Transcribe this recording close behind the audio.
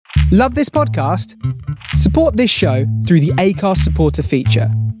Love this podcast? Support this show through the Acast supporter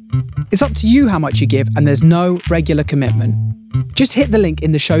feature. It's up to you how much you give, and there's no regular commitment. Just hit the link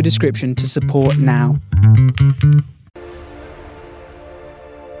in the show description to support now.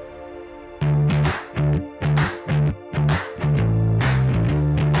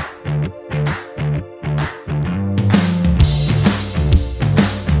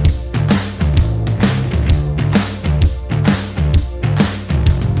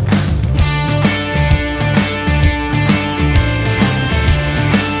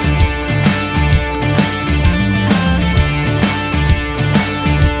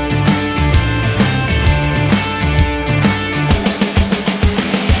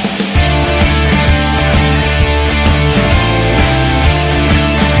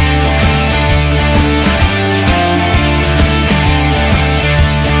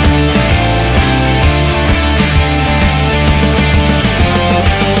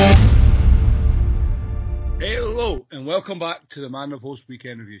 Welcome back to the Man Post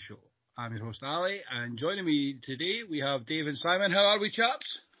Weekend Review Show. I'm your host Ali, and joining me today we have Dave and Simon. How are we,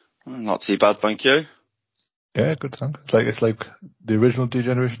 chaps? Not too bad, thank you. Yeah, good, thanks. It's like the original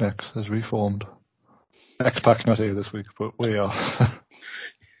Degeneration X has reformed. X-Pac's not here this week, but we are.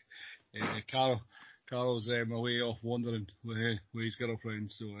 Carl's away off wandering with his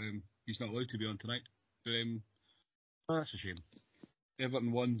girlfriend, so he's not allowed to be on tonight. But that's a shame.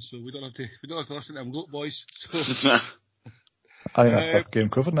 Everton won, so we don't have to listen to them goat boys. So. I think that's that game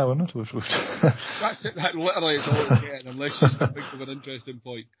covered now, isn't it? That's it. That literally is all we're getting, unless you think of an interesting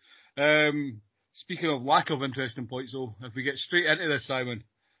point. Speaking of lack of interesting points, though, if we get straight into this, Simon,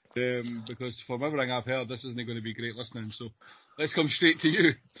 because from everything I've heard, this isn't going to be great listening. So let's come straight to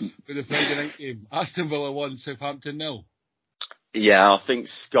you for the Friday night game. Aston Villa 1, Southampton 0. Yeah, I think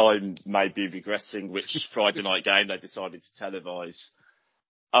Sky may be regretting which Friday night game they decided to televise.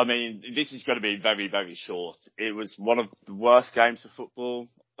 I mean, this is going to be very, very short. It was one of the worst games of football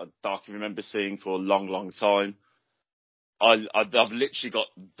I can remember seeing for a long, long time. I've literally got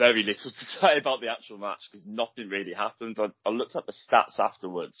very little to say about the actual match because nothing really happened. I looked at the stats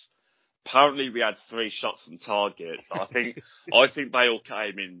afterwards. Apparently, we had 3 shots on target. I think they all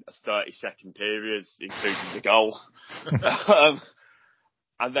came in a 30-second period, including the goal.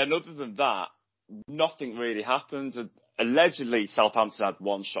 And then, other than that, nothing really happened. Allegedly, Southampton had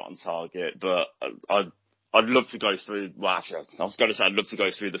 1 shot on target, but I'd love to go through. Well, actually, I was going to say I'd love to go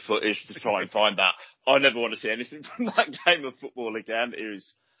through the footage to try and find that. I never want to see anything from that game of football again.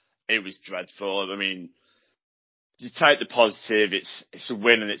 It was dreadful. I mean, you take the positive. It's a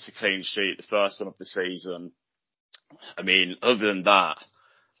win and it's a clean sheet, the first one of the season. I mean, other than that,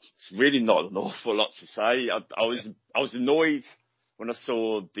 it's really not an awful lot to say. I was annoyed when I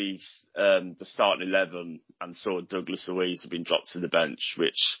saw the starting 11 and saw Douglas Luiz had been dropped to the bench,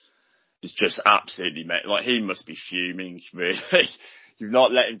 which is just absolutely like he must be fuming. Really, you've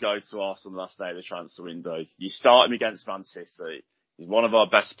not let him go to Arsenal last day of the transfer window. You start him against Man City. He's one of our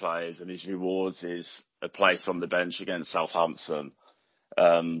best players, and his rewards is a place on the bench against Southampton.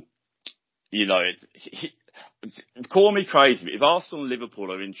 Call me crazy, but if Arsenal and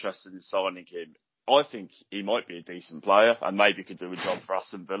Liverpool are interested in signing him, I think he might be a decent player and maybe could do a job for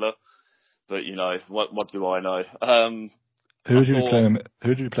Aston Villa. But, what do I know? Who do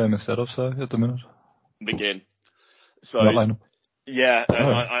you play him instead of, at the minute? McGinn. So, yeah,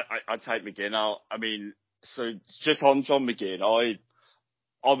 I'd take McGinn out. I mean, so just on John McGinn,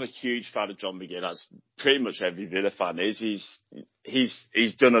 I'm a huge fan of John McGinn, as pretty much every Villa fan is.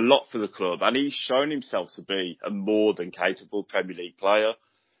 He's done a lot for the club, and he's shown himself to be a more than capable Premier League player.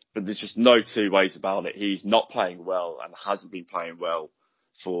 But there's just no two ways about it. He's not playing well and hasn't been playing well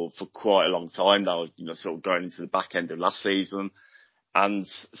for quite a long time now, sort of going into the back end of last season. And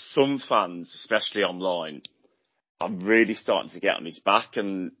some fans, especially online, are really starting to get on his back,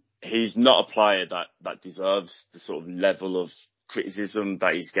 and he's not a player that deserves the sort of level of criticism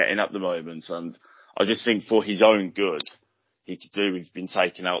that he's getting at the moment. And I just think for his own good, he could do with being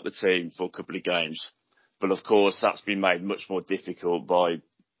taken out the team for a couple of games. But of course, that's been made much more difficult by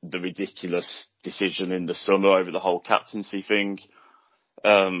the ridiculous decision in the summer over the whole captaincy thing.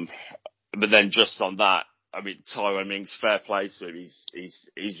 But then just on that, I mean, Tyrone Mings, fair play to him.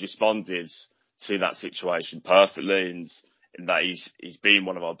 He's responded to that situation perfectly, and in that he's been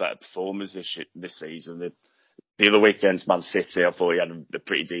one of our better performers this season. The other week against Man City, I thought he had a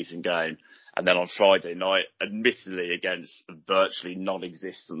pretty decent game. And then on Friday night, admittedly against a virtually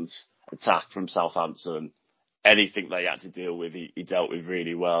non-existent attack from Southampton, anything they had to deal with, he dealt with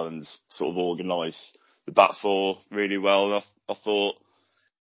really well and sort of organised the back four really well. And I thought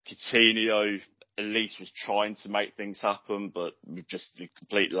Coutinho at least was trying to make things happen, but with just the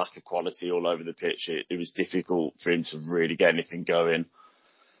complete lack of quality all over the pitch, it was difficult for him to really get anything going.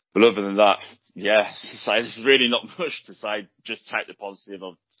 But other than that, yeah, so there's really not much to say. Just take the positive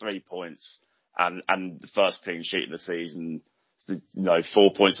of 3 points and the first clean sheet of the season.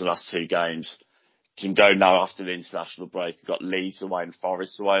 4 points in the last 2 games. Can go now after the international break. We've got Leeds away and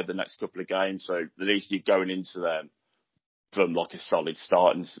Forest away over the next couple of games, so at least you're going into them from like a solid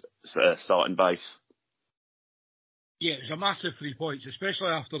starting base. Yeah, it was a massive 3 points, especially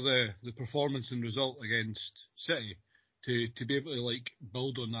after the performance and result against City. To be able to like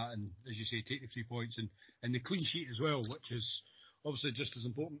build on that and, as you say, take the 3 points and the clean sheet as well, which is obviously just as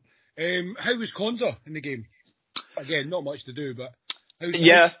important. How was Konza in the game? Again, not much to do, but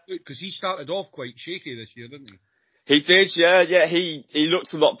because he started off quite shaky this year, didn't he? He did, yeah. He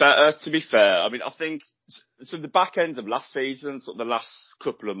looked a lot better, to be fair. I mean, I think so the back end of last season, sort of the last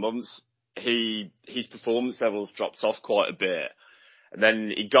couple of months, his performance levels dropped off quite a bit. And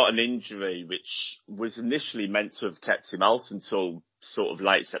then he got an injury which was initially meant to have kept him out until sort of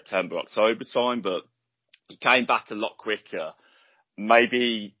late September, October time, but he came back a lot quicker.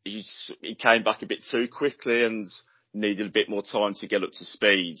 Maybe he came back a bit too quickly and needed a bit more time to get up to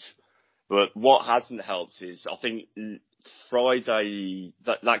speed. But what hasn't helped is, I think Friday,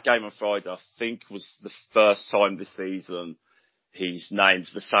 that game on Friday, I think was the first time this season he's named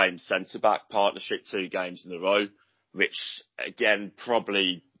the same centre-back partnership 2 games in a row, which again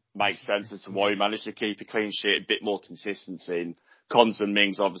probably makes sense as to why he managed to keep a clean sheet, a bit more consistency. And Konza and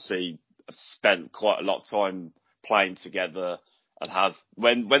Mings obviously have spent quite a lot of time playing together and have,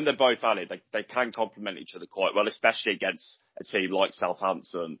 when they're both valid, they can complement each other quite well, especially against a team like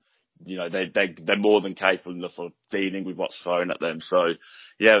Southampton. They're more than capable enough of dealing with what's thrown at them. So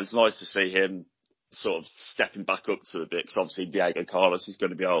yeah, it was nice to see him sort of stepping back up to a bit, because obviously Diego Carlos is going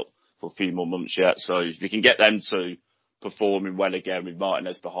to be out for a few more months yet. So if we can get them to performing well again with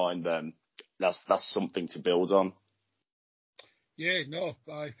Martinez behind them, that's something to build on. Yeah, no,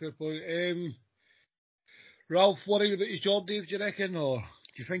 fair point. Ralph, worried about his job, Dave, do you reckon, or do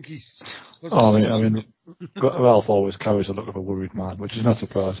you think he's... I mean, Ralph always carries a look of a worried man, which is not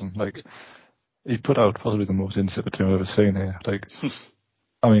surprising. Like, he put out possibly the most insipid team I've ever seen here. Like,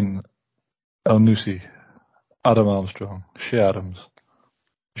 I mean, El Nusi, Adam Armstrong, Shea Adams,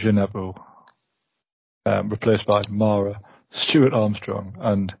 Ginebro, replaced by Mara, Stuart Armstrong,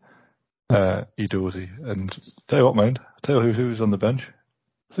 and Edozie. And tell you what, mind, tell you who's on the bench.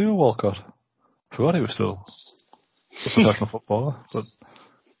 Theo Walcott. Forgot he was still a professional footballer, but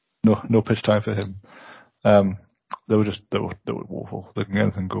no pitch time for him. They were woeful. They can get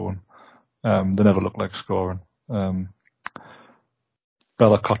anything going. They never looked like scoring. Bella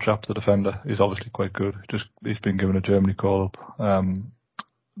Kotchap, the defender, is obviously quite good. He's been given a Germany call up.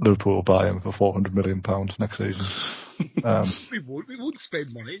 Liverpool will buy him for £400 million next season. We won't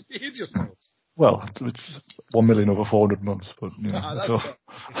spend money. Behave yourself. Well, it's 1 million over 400 months, but you know.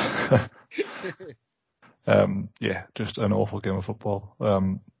 Yeah, just an awful game of football.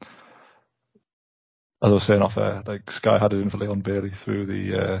 As I was saying off air, like Sky had it in for Leon Bailey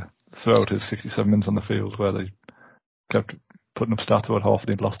throughout his 67 minutes on the field, where they kept putting up stats about half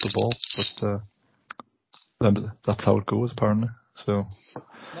and he'd lost the ball, but then that's how it goes apparently. So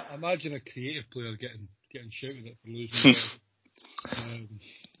imagine a creative player getting shouted at for losing.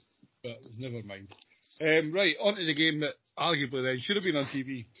 But never mind. Right, on to the game that arguably then should have been on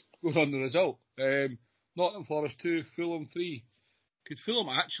TV. Going on the result. Nottingham Forest 2, Fulham 3. Could Fulham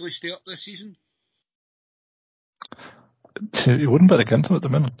actually stay up this season? You wouldn't bet against them at the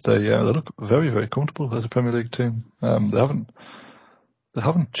minute. They look very, very comfortable as a Premier League team. They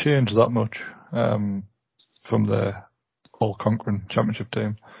haven't changed that much from their all-conquering Championship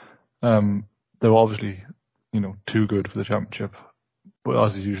team. They were obviously, too good for the Championship. But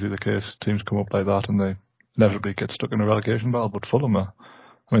as is usually the case, teams come up like that and they inevitably get stuck in a relegation battle. But Fulham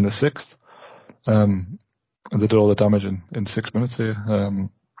they're 6th. And they did all the damage in 6 minutes here.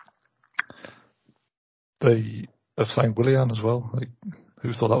 They have signed Willian as well. Like,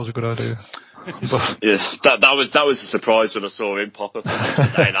 who thought that was a good idea? Yeah, that was a surprise when I saw him pop up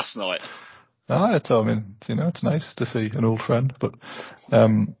today last night. It's nice to see an old friend. But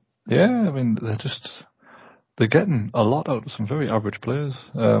they're getting a lot out of some very average players.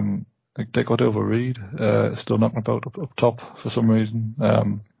 Like Dick Cordova-Reid is still knocking about up top for some reason.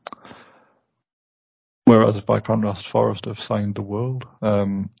 Whereas, by contrast, Forest have signed the world,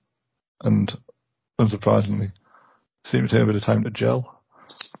 and unsurprisingly, seem to take a bit of time to gel.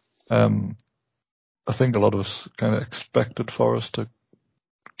 I think a lot of us kind of expected Forest to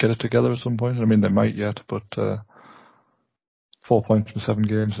get it together at some point. I mean, they might yet, but 4 points from 7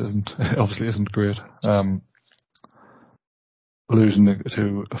 games obviously isn't great. Losing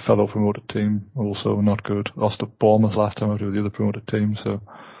to a fellow promoted team, also not good. Lost to Bournemouth last time out with the other promoted team, so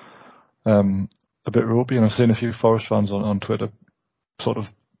a bit ropey. And I've seen a few Forest fans on Twitter sort of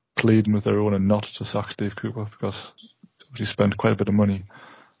pleading with their owner not to sack Steve Cooper because he spent quite a bit of money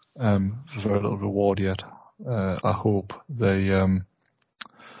for very little reward yet. I hope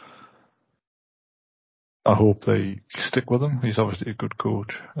they stick with him. He's obviously a good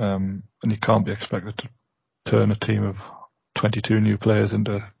coach, and he can't be expected to turn a team of 22 new players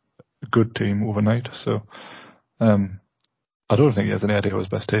into a good team overnight. So I don't think he has any idea what his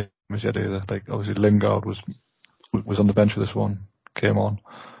best team is yet either. Like, obviously Lingard was on the bench for this one, came on.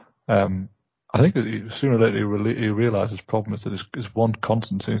 I think that sooner or later he realised his problem is that his one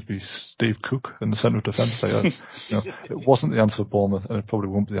constant seems to be Steve Cook in the centre of defence. It wasn't the answer for Bournemouth, and it probably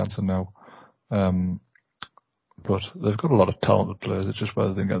won't be the answer now. But they've got a lot of talented players. It's just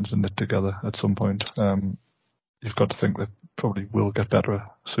whether they can get them to knit together at some point. You've got to think they probably will get better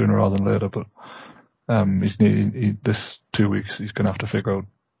sooner rather than later. But this 2 weeks he's going to have to figure out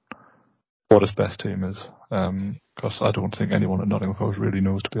what his best team is. Because I don't think anyone at Nottingham Forest really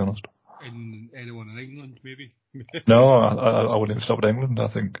knows, to be honest. And anyone in England, maybe? No, I wouldn't even stop at England. I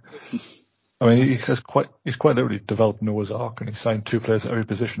think. I mean, he's quite literally developed Noah's Ark, and he's signed 2 players at every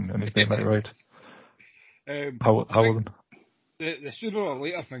position, and he's been like, right. How then? The sooner or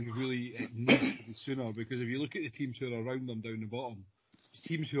later thing really needs to be sooner, because if you look at the teams who are around them down the bottom, it's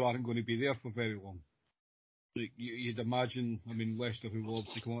teams who aren't going to be there for very long. Like you'd imagine, I mean, Leicester, who will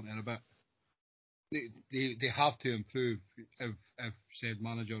obviously come on in a bit, they have to improve if said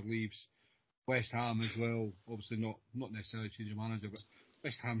manager leaves. West Ham as well, obviously not necessarily change of manager, but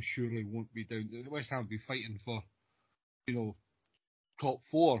West Ham surely won't be down. West Ham will be fighting for, top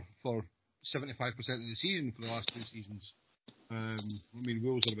 4 for 75% of the season for the last 2 seasons. I mean,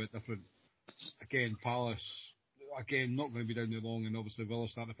 Wolves are a bit different. Again, Palace, not going to be down there long, and obviously Villa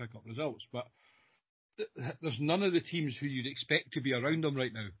starting to pick up results. But there's none of the teams who you'd expect to be around them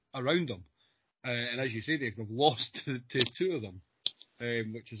right now, around them. And as you say, they've lost to 2 of them,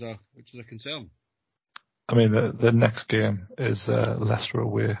 which is a concern. I mean, the next game is Leicester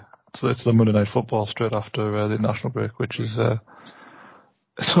away. So it's the Monday Night Football straight after the national break, which is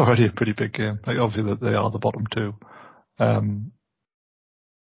it's already a pretty big game. Like, obviously they are the bottom 2.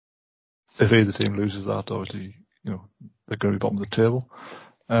 If either team loses that, obviously, they're going to be bottom of the table.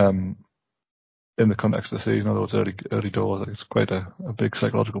 In the context of the season, although it's early doors, it's quite a big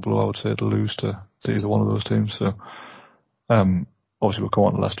psychological blow, I would say, to lose to either one of those teams. So, obviously we'll come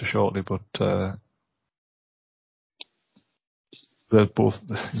on to Leicester shortly, but they're both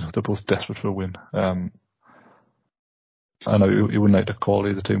desperate for a win. I know you wouldn't like to call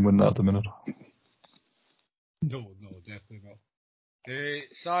either team win that at the minute. No, definitely not.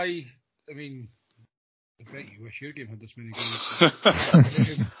 Si, I mean, I bet you wish your game had this many goals.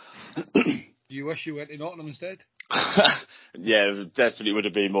 You wish you went to Nottingham instead? Yeah, it definitely would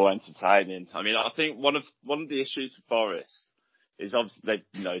have been more entertaining. I mean, I think one of the issues for Forest is obviously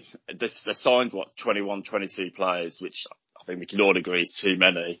they signed 21, 22 players, which I think we can all agree is too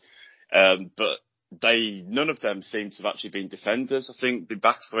many. But none of them seem to have actually been defenders. I think the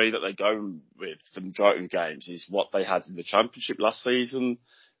back 3 that they go with for the majority of games is what they had in the Championship last season,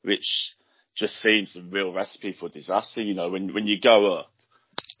 which just seems a real recipe for disaster. When you go up,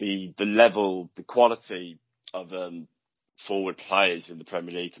 the level, the quality of forward players in the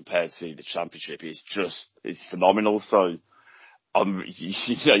Premier League compared to the Championship is phenomenal. So, you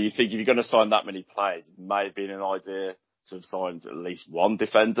think if you're going to sign that many players, it may have been an idea to have signed at least one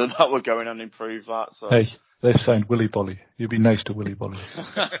defender that would go in and improve that. So. Hey, they've signed Willy Bolly. You'd be nice to Willy Bolly.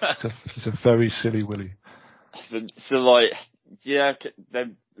 It's a very silly Willy. So I'm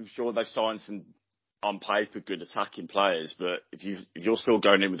sure they've signed some on paper good attacking players, but if you're still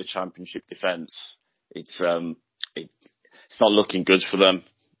going in with a Championship defence, it's not looking good for them.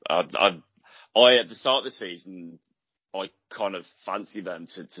 I at the start of the season, I kind of fancy them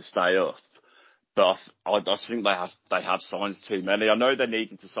to stay up, but I think they have signed too many. I know they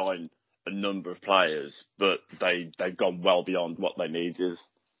needed to sign a number of players, but they've gone well beyond what they needed.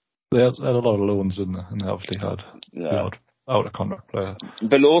 They had a lot of loans, didn't they? And they obviously had out of contract player.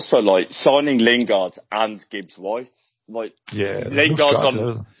 But also, signing Lingard and Gibbs White, Lingard's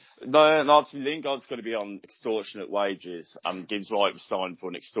obviously Lingard's going to be on extortionate wages, and Gibbs White was signed for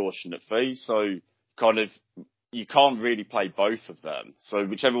an extortionate fee. So, kind of, you can't really play both of them. So,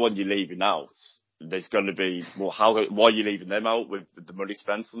 whichever one you're leaving out, there's going to be why are you leaving them out with the money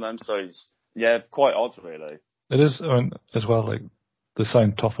spent on them? So, it's quite odd, really. It is, I mean, as well. they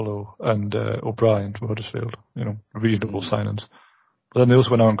signed Toffolo and O'Brien from Huddersfield, reasonable signings. But then they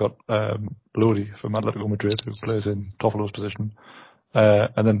also went out and got Lodi from Atletico Madrid, who plays in Toffolo's position,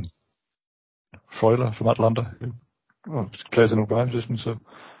 and then Freuler from Atlanta, who plays in O'Brien's position. So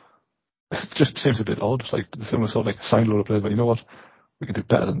it just seems a bit odd. It's like the similar sort of like signed a load of players, but you know what? We can do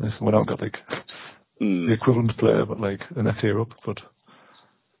better than this. And went out and got like the equivalent player, but like the next year up. But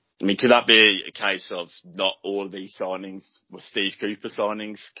I mean, could that be a case of not all of these signings were Steve Cooper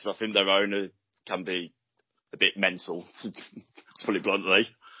signings? Because I think their owner can be a bit mental, to put it bluntly.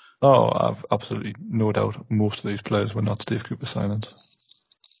 Oh, I've absolutely no doubt most of these players were not Steve Cooper signings.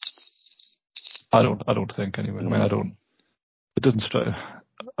 I don't think anyway. I mean, it doesn't strike.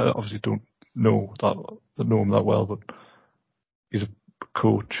 I obviously don't know him that well, but he's a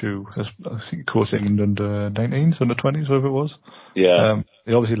coach who has, I think, coached England under 19s, under 20s, whatever it was. Yeah.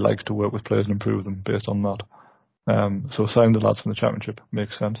 He obviously likes to work with players and improve them based on that. So signing the lads from the Championship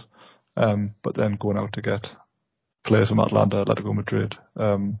makes sense. But then going out to get players from Atlanta, Atletico Madrid,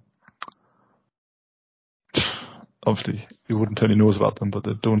 obviously he wouldn't turn his nose about them, but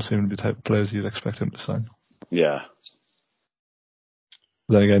they don't seem to be the type of players you'd expect him to sign. Yeah.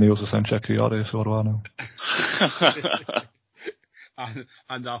 Then again, he also signed Cheikh Kouyaté, so what do I know?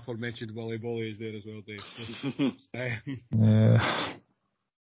 and the aforementioned Willy Bolly is there as well, Dave. Yeah.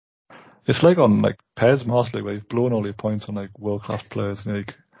 It's like on like Pez Marsley, where you've blown all your points on like world class players, and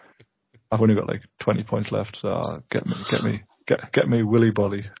like, I've only got like 20 points left, so get me Willy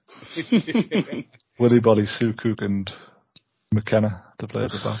Bolly. Willy Bolly, Sue Cook and McKenna to play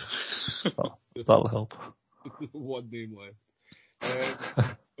at the back. That'll help. One name left.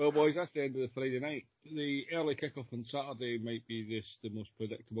 Well, boys, that's the end of the Friday night. The early kick-off on Saturday might be the most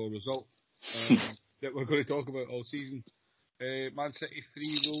predictable result that we're going to talk about all season. Man City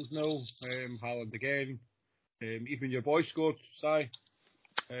 3, Wolves 0. Haaland again. Even your boy scored, Si.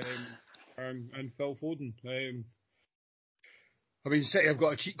 And Phil Foden. I mean, City have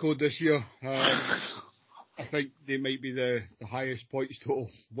got a cheat code this year. I think they might be the highest points total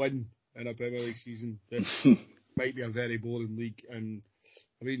win in a Premier League season. This might be a very boring league, and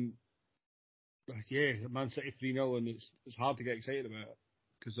I mean, yeah, Man City 3-0, and it's hard to get excited about it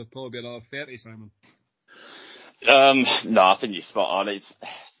because there'll probably be another 30, Simon. No, I think you're spot on.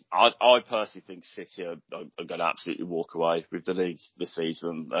 I personally think City are going to absolutely walk away with the league this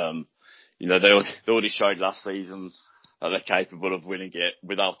season. They already showed last season that they're capable of winning it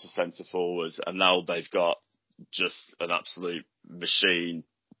without a centre forward, and now they've got just an absolute machine,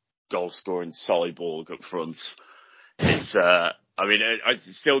 goal-scoring cyborg up front. It's,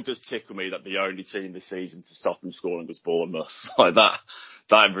 it still does tickle me that the only team this season to stop him scoring was Bournemouth. Like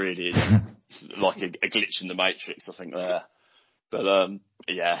that really is like a glitch in the matrix, I think, there. But,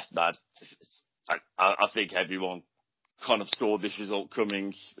 I think everyone kind of saw this result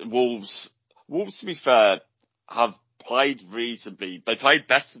coming. Wolves, to be fair, have played reasonably. They played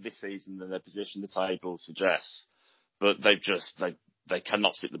better this season than their position the table suggests, but they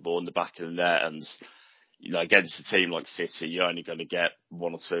cannot sit the ball in the back of the net, and against a team like City, you're only going to get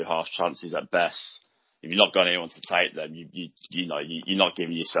one or two half chances at best. If you're not got anyone to take them, you're not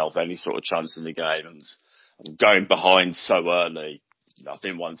giving yourself any sort of chance in the game. And going behind so early, I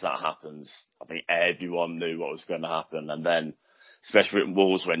think once that happens, I think everyone knew what was going to happen. And then, especially when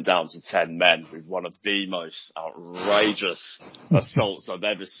Wolves went down to 10 men with one of the most outrageous assaults I've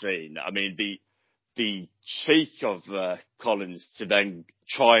ever seen. I mean, the cheek of Collins to then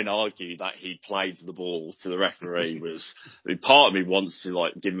try and argue that he played the ball to the referee was, part of me wants to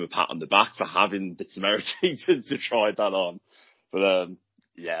give him a pat on the back for having the temerity to try that on. But,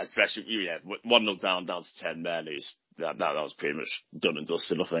 especially, 1-0 down to 10 men, that was pretty much done and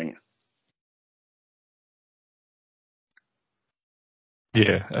dusted, I think.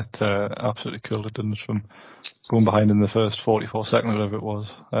 Yeah, it absolutely killed it, didn't it, from going behind in the first 44 seconds, whatever it was.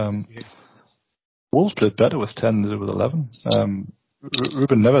 Wolves played better with 10 than they did with 11.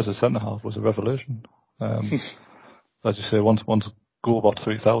 Ruben Neves as centre-half was a revelation. As you say, once goal about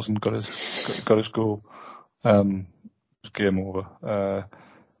 3,000 got his goal, it was game over.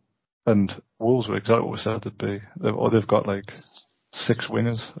 And Wolves were exactly what we said they'd be. They've got 6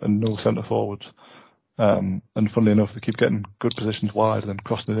 wingers and no centre-forwards. And funnily enough, they keep getting good positions wide and then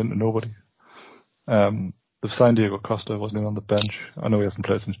crossing it into nobody. They've signed Diego Costa, wasn't even on the bench. I know he hasn't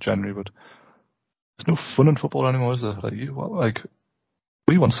played since January, but there's no fun in football anymore, is there?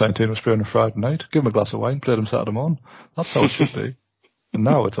 We once signed Tino Spray on a Friday night, give him a glass of wine, played him Saturday morning. That's how it should be. And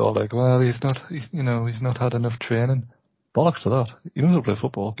now it's all he's not had enough training. Bollocks to that. He knows how to play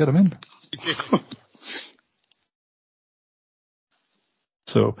football. Get him in.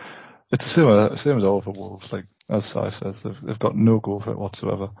 So it's the same as all for Wolves. as Si says, they've got no goal threat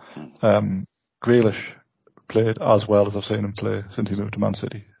whatsoever. Grealish played as well as I've seen him play since he moved to Man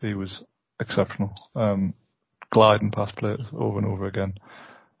City. He was exceptional. Gliding past players over and over again.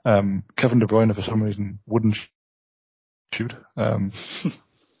 Kevin De Bruyne, for some reason, wouldn't shoot.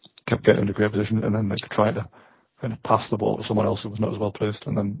 Kept getting into a great position and then trying to kind of pass the ball to someone else who was not as well placed.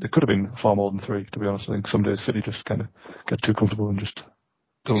 And then it could have been far more than 3, to be honest. I think some days City just kind of get too comfortable and just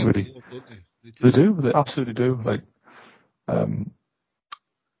don't really. They do. They absolutely do.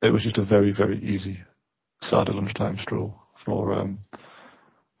 It was just a very, very easy Saturday lunchtime stroll for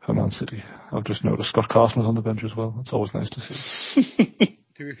Man City. I've just noticed Scott Carson was on the bench as well. It's always nice to see.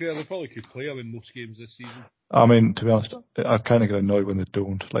 To be fair, they probably could play him in most games this season. I mean, to be honest, I kind of get annoyed when they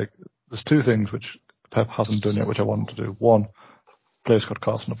don't. There's 2 things which Pep hasn't done yet, which I wanted to do. 1, play Scott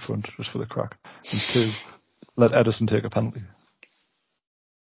Carson up front just for the crack. And 2, let Ederson take a penalty.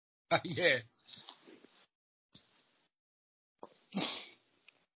 Yeah.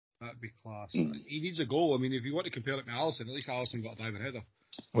 That'd be class. He needs a goal. I mean, if you want to compare it to Alisson, at least Alisson got a diving header.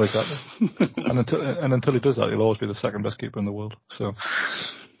 Well, exactly. and until he does that, he'll always be the second best keeper in the world. So.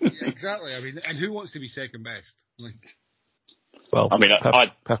 Yeah, exactly. I mean, and who wants to be second best? Well, I mean, Pep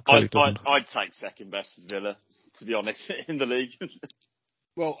I'd take second best Villa, to be honest, in the league.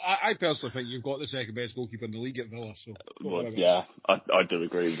 Well, I personally think you've got the second best goalkeeper in the league at Villa. So yeah, I do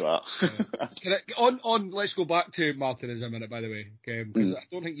agree with that. Let's go back to Martinez a minute, by the way, because I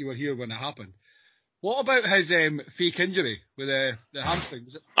don't think you were here when it happened. What about his fake injury with the hamstring?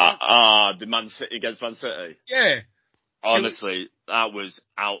 The Man City against Man City? Yeah. Honestly, that was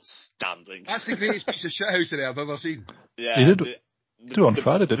outstanding. That's the greatest piece of shithousery I've ever seen. Yeah. He did do on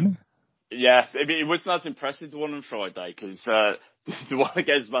Friday, didn't he? Yeah, I mean, it wasn't as impressive, the one on Friday, because the one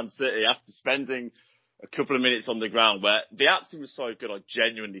against Man City, after spending a couple of minutes on the ground, where the acting was so good, I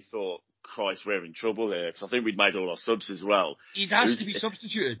genuinely thought, Christ, we're in trouble here, because I think we'd made all our subs as well. He has to be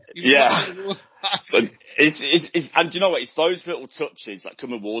substituted. Yeah. And do you know what? It's those little touches that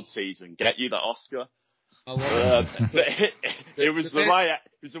come award season get you that Oscar. I love it. But it was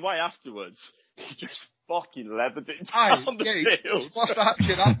the way afterwards. He just fucking leathered it down the field. First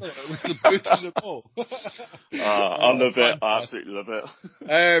action after it was the boot and the ball. I love it. I absolutely love it.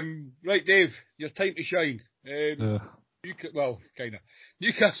 Right, Dave, your time to shine. Kind of.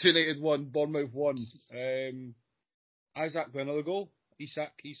 Newcastle United 1, Bournemouth 1. Isaac with another goal.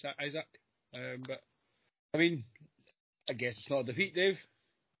 Isaac. But, I mean, I guess it's not a defeat, Dave.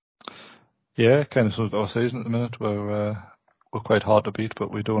 Yeah, kind of sort of our season at the minute. We're quite hard to beat,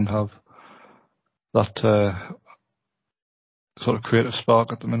 but we don't have that sort of creative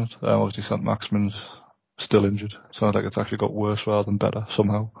spark at the minute. Obviously, St. Maximin's still injured. Sounds like it's actually got worse rather than better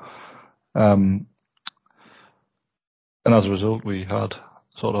somehow. And as a result, we had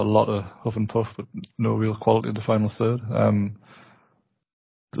sort of a lot of huff and puff, but no real quality in the final third.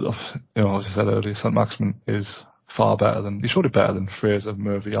 As I said earlier, St. Maximin is far better he's probably better than Fraser,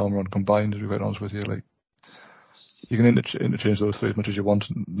 Murphy, Almiron combined, to be quite honest with you. You can interchange those 3 as much as you want.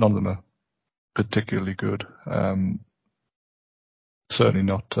 None of them are particularly good. Certainly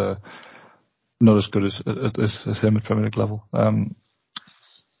not as good as him at Premier League level.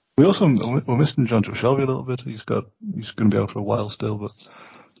 We're missing John Joe Shelby a little bit. He's going to be out for a while still, but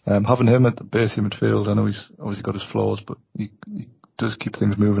having him at the base of midfield, I know he's obviously got his flaws, but he does keep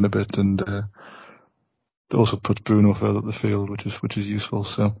things moving a bit, and it also puts Bruno further up the field, which is useful.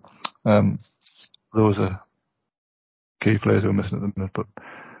 So those are key players who are missing at the minute, but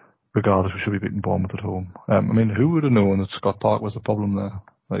regardless, we should be beating Bournemouth at home. I mean, who would have known that Scott Park was the problem there?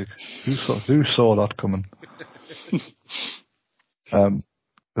 Who saw that coming?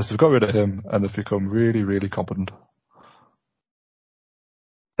 Because they've got rid of him and they've become really, really competent.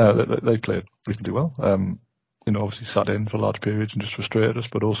 They played reasonably well. Obviously sat in for large periods and just frustrated us,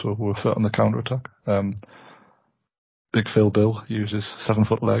 but also were fit on the counter attack. Big Phil Bill used his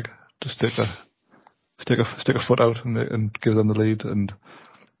 7-foot leg to stick a foot out and give them the lead, and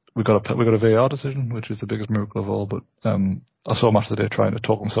we got a VAR decision, which is the biggest miracle of all. But I saw Match of the Day trying to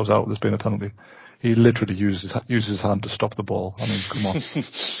talk themselves out of this being a penalty. He literally uses his hand to stop the ball. I mean, come on.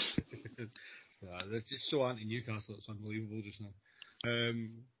 That's just so anti-Newcastle. It's unbelievable just now.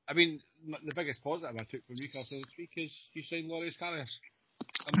 I mean, the biggest positive I took from Newcastle this week is you signed Loris Karius.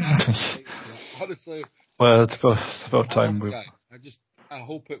 Honestly. Well, it's about time. I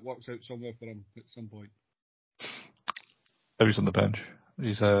hope it works out somewhere for him at some point. He's on the bench.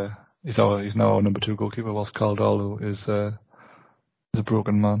 He's now our number 2 goalkeeper, whilst Caldalo is a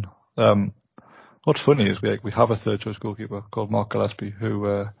broken man. What's funny is we have a third choice goalkeeper called Mark Gillespie,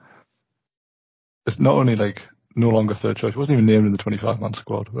 who is not only no longer third choice. He wasn't even named in the 25-man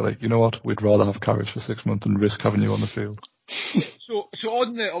squad. We're like, you know what? We'd rather have Carrius for 6 months than risk having you on the field. So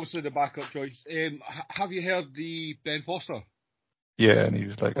on the obviously the backup choice, have you heard the Ben Foster? Yeah, and he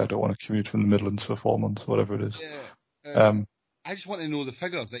was like, I don't want to commute from the Midlands for 4 months, whatever it is. Yeah. I just want to know the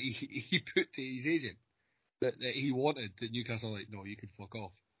figure that he put to his agent that he wanted. That Newcastle like, no, you can fuck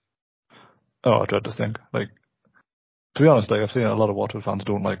off. Oh, I dread to think. Like, to be honest, like I've seen a lot of Watford fans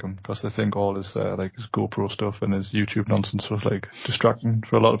don't like him because they think all his like his GoPro stuff and his YouTube nonsense was like distracting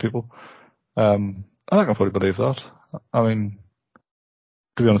for a lot of people. And I can probably believe that. I mean,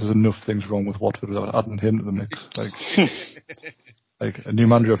 to be honest, there's enough things wrong with Watford without adding him to the mix. Like a new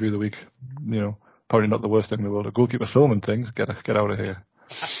manager every other week, you know, probably not the worst thing in the world. A goalkeeper filming things, get out of here.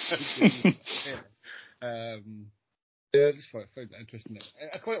 Yeah, I just found that interesting.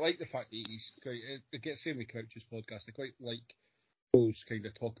 I quite like the fact that he's quite. It gets same with Crouch's podcast. I quite like those kind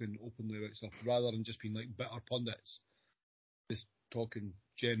of talking openly about stuff rather than just being like bitter pundits, just talking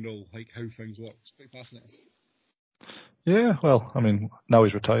general like how things work. It's quite fascinating. Yeah, well, I mean, now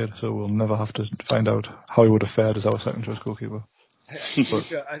he's retired, so we'll never have to find out how he would have fared as our second choice goalkeeper.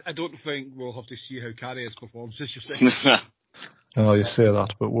 I don't think we'll have to see how Carrius performs this year. Oh, you say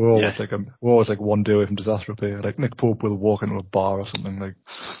that, but we're always like 1 day away from disaster here. Like Nick Pope will walk into a bar or something. Like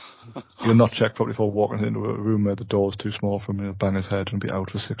you'll not check probably before walking into a room where the door's too small for him. He'll bang his head and be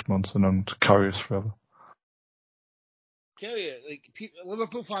out for 6 months, and then carry us forever. Tell you, like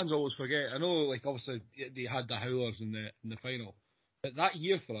Liverpool fans always forget. I know, like obviously they had the howlers in the final, but that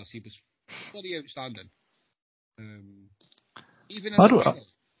year for us he was bloody outstanding. Even in the final,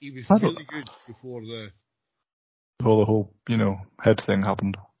 he was really good before the whole, you know, head thing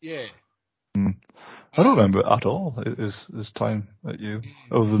happened. Yeah. I don't remember at all his time at you,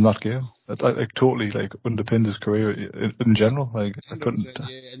 other than that game. Like totally like underpinned his career in general. Like I couldn't.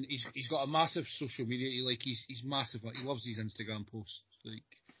 Yeah, and he's got a massive social media. He's massive. Like, he loves his Instagram posts. Like,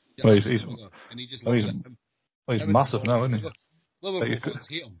 well, and he just loves it. Well, he's massive now, isn't he? Liverpool fans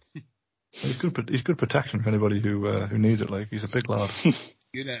hate him. He's good protection for anybody who needs it. Like he's a big lad.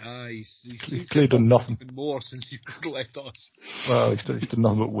 He's clearly done nothing more since he left us. Well, he's done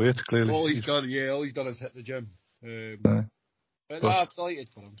nothing but weight. Clearly, all he's done is hit the gym. But I'm delighted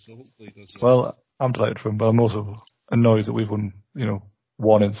for him. So hopefully he does. Well, I'm delighted for him, but I'm also annoyed that we've won. You know,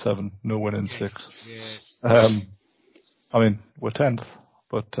 1 in 7, no win in 6. Yes. I mean, we're 10th,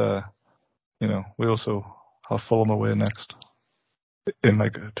 but you know, we also have Fulham away next in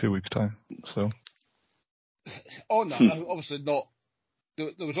like 2 weeks' time. So on that, obviously not.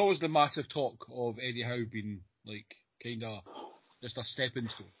 There was always the massive talk of Eddie Howe being like kind of just a stepping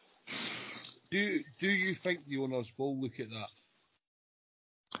stone. Do you think the owners will look at that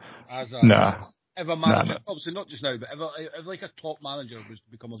as a if a manager, obviously not just now, but if like a top manager was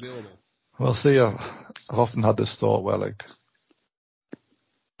to become available? Well, see, I've often had this thought where like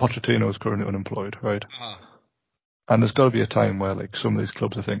Pochettino is currently unemployed, right? And there's got to be a time where like some of these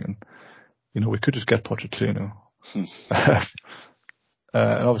clubs are thinking, you know, we could just get Pochettino.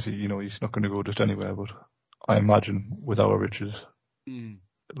 And obviously, you know, he's not going to go just anywhere, but I imagine with our riches,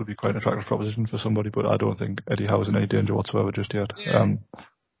 it'll be quite an attractive proposition for somebody, but I don't think Eddie Howe's in any danger whatsoever just yet. Yeah.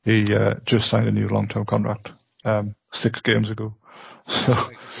 He just signed a new long-term contract 6 games ago. So,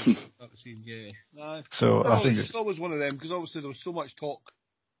 so I think it's always one of them, because obviously there was so much talk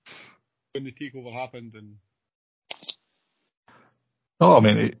when the takeover happened. And I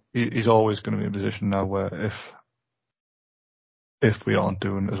mean, he's always going to be in a position now where if we aren't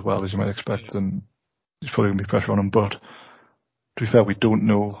doing as well as you might expect, then there's probably going to be pressure on him. But to be fair, we don't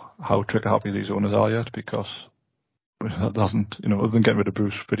know how trigger-happy these owners are yet, because that doesn't, you know, other than getting rid of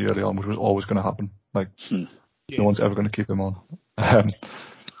Bruce pretty early on, which was always going to happen. Like, no one's ever going to keep him on. They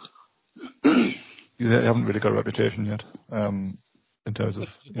haven't really got a reputation yet, in terms of,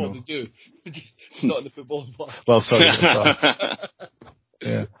 you know. They do. Just not in the football part. Well, sorry.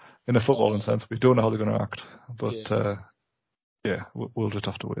 Yeah, in a footballing sense, we don't know how they're going to act, but we'll just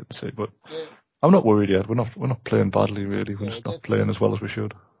have to wait and see. But I'm not worried yet. We're not playing badly, really. We're just not playing as well as we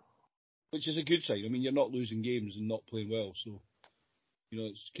should. Which is a good sign. I mean, you're not losing games and not playing well, so you know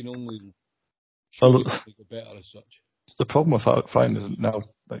it can only get better as such. The problem I find is now,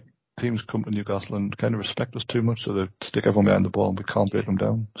 like, teams come to Newcastle and kind of respect us too much, so they stick everyone behind the ball and we can't break them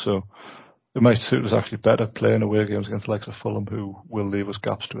down. So it might suit us actually better playing away games against the likes of Fulham, who will leave us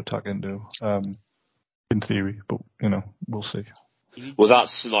gaps to attack into, in theory, but, you know, we'll see. Well,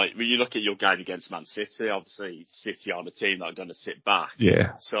 that's like, when you look at your game against Man City, obviously City are the team that are going to sit back.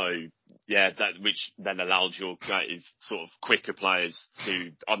 Yeah. So, which then allowed your creative, sort of quicker players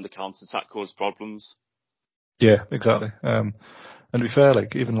to, on the counter-attack, cause problems. Yeah, exactly. And to be fair,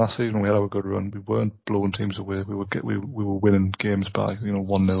 like even last season when we had our good run, we weren't blowing teams away. We were winning games by 1-0 and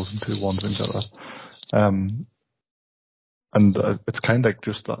 2-1, things like that. And it's kind of like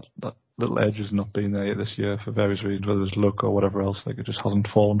just that little edge has not been there yet this year for various reasons, whether it's luck or whatever else. Like it just hasn't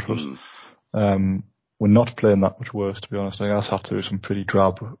fallen for us. We're not playing that much worse, to be honest. I sat through some pretty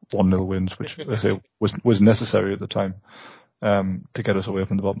drab 1-0 wins, which I say was necessary at the time to get us away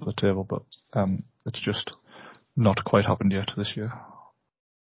from the bottom of the table, but it's just not quite happened yet this year.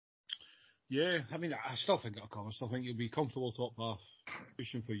 Yeah, I mean, I still think it'll come. I still think you'll be comfortable top half,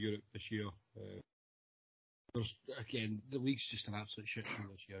 pushing for Europe this year. Again, the league's just an absolute shit show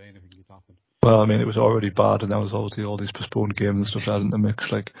this year. Anything could happen. Well, I mean, it was already bad, and there was obviously all these postponed games and stuff added in the mix.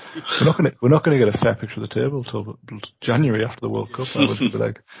 Like, we're not going to get a fair picture of the table until January after the World Cup. I would be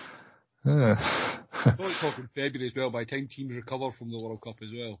like, yeah. We're talking February as well. By the time teams recover from the World Cup as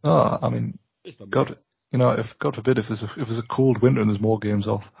well. Oh, I mean, God, if God forbid, if there's a cold winter and there's more games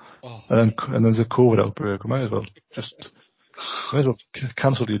off, and there's a COVID outbreak, we might as well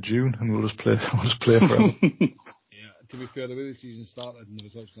cancel your June and we'll just play forever. Yeah, to be fair, the way the season started and the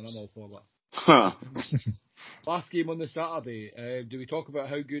results, I'm all for that. Last game on the Saturday. Do we talk about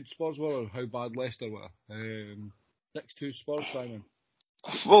how good Spurs were or how bad Leicester were? 6-2 Spurs, Simon.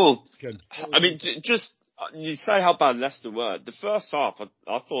 Well, I mean, just you say how bad Leicester were. The first half,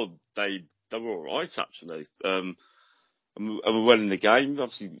 I thought they were all right actually. And we were winning the game.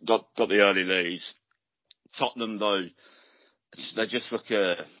 Obviously, got the early lead. Tottenham though, they just look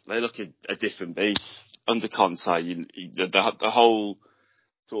a different beast under Conte. The whole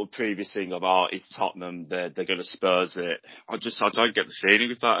sort of previous thing about it's Tottenham, they're going to Spurs it. I don't get the feeling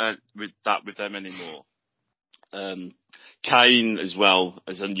with them anymore. Kane as well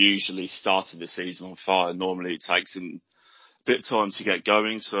has unusually started the season on fire. Normally it takes him a bit of time to get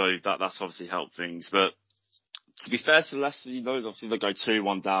going, so that's obviously helped things. But to be fair to Leicester, obviously they go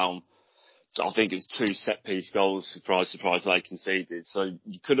 2-1 down. So I think it's 2 set-piece goals, surprise, they conceded. So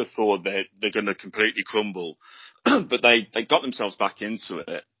you could have thought they're going to completely crumble. But they got themselves back into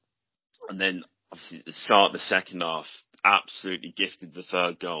it. And then, obviously, at the start of the second half, absolutely gifted the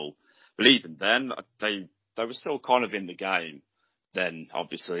third goal. But even then, they were still kind of in the game. Then,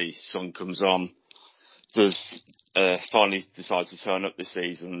 obviously, Son comes on, finally decides to turn up this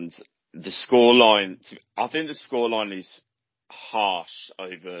season. The scoreline, I think the scoreline is harsh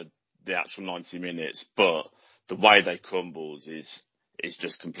over the actual 90 minutes, but the way they crumbled is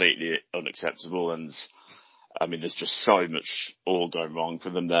just completely unacceptable. And I mean, there's just so much all going wrong for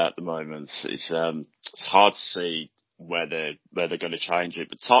them there at the moment. It's hard to see where they're going to change it.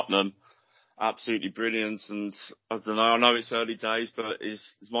 But Tottenham, absolutely brilliant. And I don't know. I know it's early days, but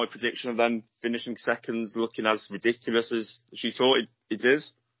is my prediction of them finishing second looking as ridiculous as you thought it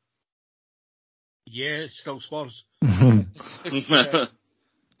is? Yeah, it's still Spurs.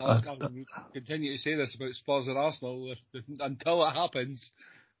 I'll continue to say this about Spurs and Arsenal until it happens.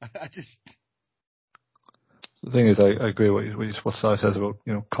 The thing is, I agree with what Si says about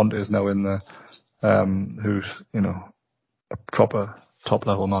Conte is now in there, who's a proper top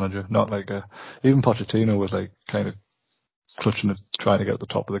level manager, not like even Pochettino was like kind of clutching at trying to get at the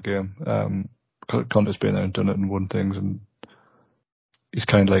top of the game. Conte's been there and done it and won things, and he's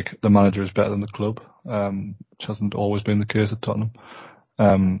kind of like the manager is better than the club, which hasn't always been the case at Tottenham.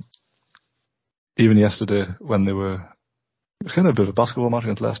 Even yesterday when it was kind of a bit of a basketball match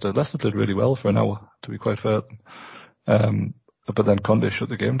against Leicester. Leicester played really well for an hour, to be quite fair. But then Conte shut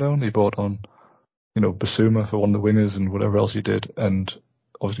the game down. He brought on, Basuma for one of the wingers and whatever else he did. And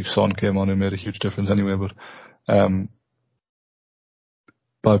obviously Son came on and made a huge difference anyway. But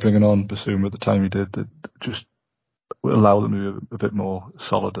by bringing on Basuma at the time he did, it just allowed them to be a bit more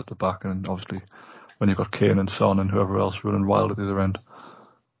solid at the back. And obviously when you've got Kane and Son and whoever else running wild at the other end,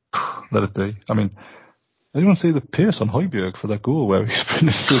 let it be. I mean, anyone see the pace on Højbjerg for that goal where he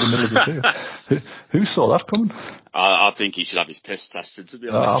sprinted through the middle of the field? Who saw that coming? I think he should have his piss tested, to be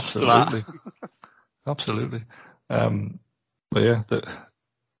honest. Absolutely. But yeah, the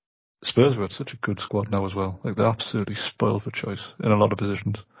Spurs have got such a good squad now as well. Like, they're absolutely spoiled for choice in a lot of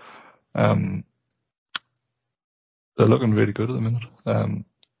positions. They're looking really good at the minute.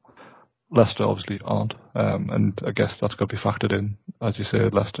 Leicester obviously aren't, and I guess that's got to be factored in. As you say,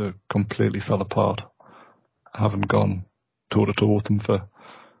 Leicester completely fell apart, having gone toe-to-toe with them for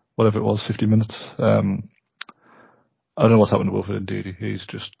whatever it was, 50 minutes. I don't know what's happened to Wilfred Ndidi. He's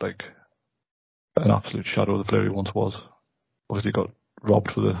just like an absolute shadow of the player he once was. Obviously got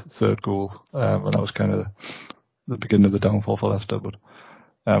robbed for the third goal, and that was kind of the beginning of the downfall for Leicester. But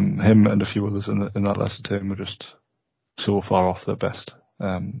him and a few others in that Leicester team were just so far off their best.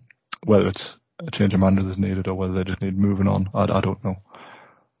 Whether it's a change of managers is needed or whether they just need moving on. I don't know.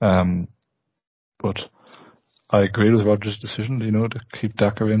 But I agree with Rodgers' decision, to keep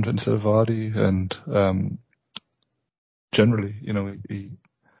Daka in instead of Vardy, and generally, he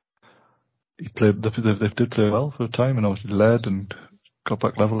played. They did play well for a time, and obviously led and got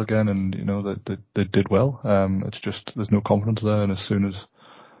back level again, and they did well. It's just there's no confidence there, and as soon as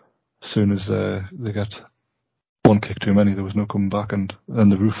they get one kick too many, there was no coming back, and then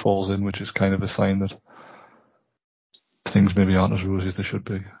the roof falls in, which is kind of a sign that things maybe aren't as rosy as they should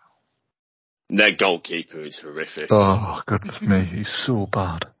be. Their goalkeeper is horrific. Oh goodness me, he's so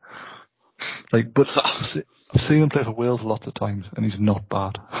bad. But I've seen him play for Wales lots of times, and he's not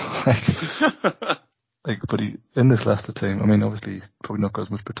bad. But in this Leicester team, I mean, obviously he's probably not got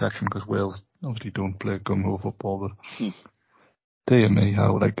as much protection because Wales obviously don't play gung-ho football, but dear me,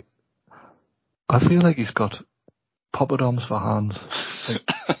 how, I feel like he's got poppadoms for hands.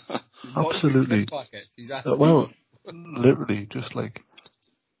 Absolutely. Well, literally, just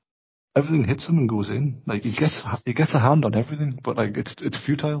everything hits him and goes in. He gets a hand on everything, but it's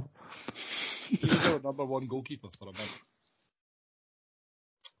futile. He's our number one goalkeeper for a month.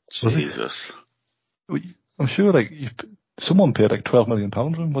 Jesus. I'm sure someone paid £12 million for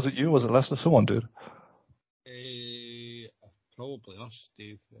him. Was it you? Was it Leicester? Someone did. Probably us,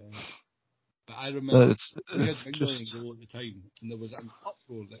 Dave. But I remember we had Mignolet in goal at the time, and there was an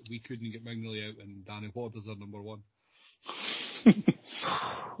uproar that we couldn't get Mignolet out, and Danny Waters are number one.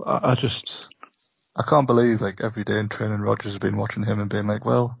 I can't believe every day in training Rodgers has been watching him and being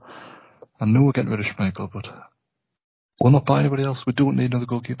well, I know we're getting rid of Schmeichel, but we'll not buy anybody else. We don't need another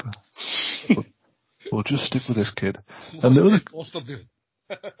goalkeeper. We'll just stick with this kid. And the other Foster doing?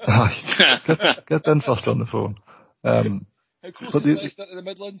 Get Ben Foster on the phone. How close is Leicester to the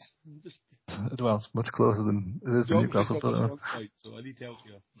Midlands? Well, it's much closer than it is to Newcastle. So I need to help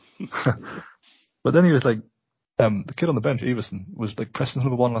you. But then he was the kid on the bench, Everson, was Preston's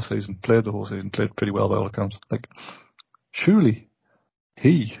number one last season, played the whole season, played pretty well by all accounts. Surely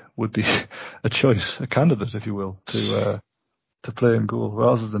he would be a choice, a candidate, if you will, to play in goal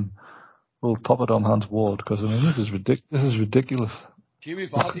rather than old Poppadom Hans Ward, because I mean this is ridiculous. Jamie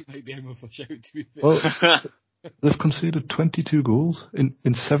Vardy might be in for a shout, to be fair. Well, they've conceded 22 goals in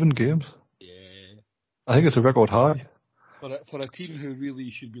 7 games. Yeah. I think it's a record high. For a team who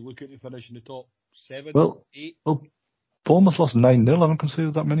really should be looking to finish in the top 7, 8. Well, Bournemouth lost 9-0, haven't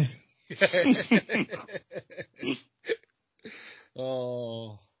conceded that many.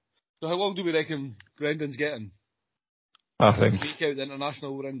 Oh. So how long do we reckon Brendan's getting? I think. Take out the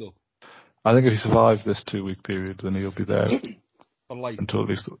international window. I think if he survives this 2-week period, then he'll be there for life. Until at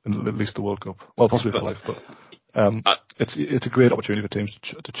least the World Cup. Well, possibly for life, but it's a great opportunity for teams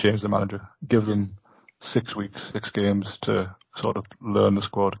to change the manager. Give them 6 weeks, 6 games to sort of learn the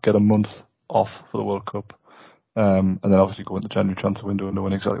squad, get a month off for the World Cup, and then obviously go into the January transfer window and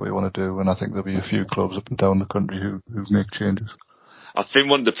knowing exactly what you want to do. And I think there'll be a few clubs up and down the country who make changes. I think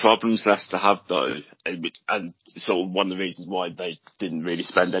one of the problems Leicester have, though, and sort of one of the reasons why they didn't really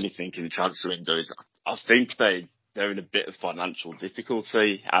spend anything in the transfer window is I think they're in a bit of financial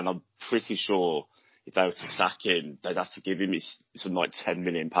difficulty, and I'm pretty sure if they were to sack him, they'd have to give him something like £10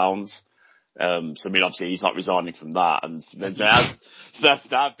 million. So I mean, obviously he's not resigning from that, and there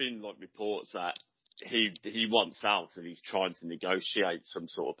have been reports that he wants out and he's trying to negotiate some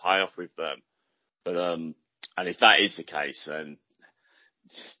sort of payoff with them. But and if that is the case, then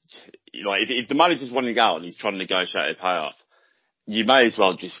if the manager's wanting out and he's trying to negotiate a payoff, you may as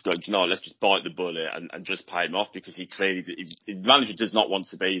well just go, let's just bite the bullet and just pay him off, because he clearly, if the manager does not want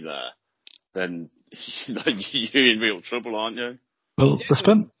to be there, then you're in real trouble, aren't you? Well,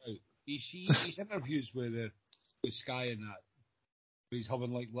 He's interviews with Sky and that, where he's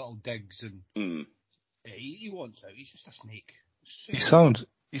having little digs and he wants out. He's just a snake. He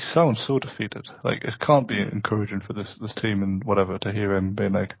sounds so defeated. It can't be encouraging for this team and whatever to hear him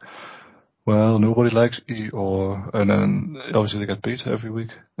being well, nobody likes you, and then obviously they get beat every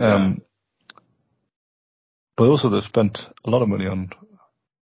week. But also they've spent a lot of money on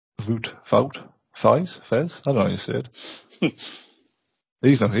Fez. I don't know how you say it.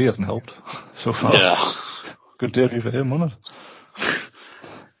 He hasn't helped so far. Yeah. Good debut for him, wasn't it?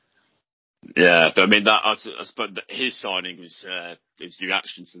 Yeah, but I mean I suppose that his signing was his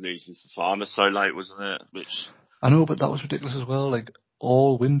reaction to losing Fofana so late, wasn't it? Which I know, but that was ridiculous as well.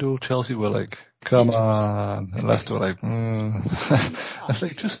 All window Chelsea were come on, and Leicester were I was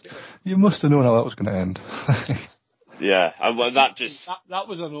you must have known how that was going to end. Yeah, well, that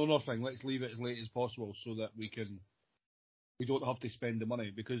was an owner thing. Let's leave it as late as possible so that we don't have to spend the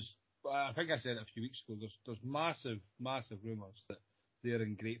money, because I think I said it a few weeks ago. There's massive rumours that they're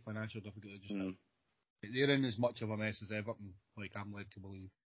in great financial difficulty just now. They're in as much of a mess as Everton, like I'm led to believe,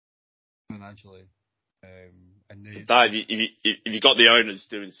 financially. And Dave, if you got the owners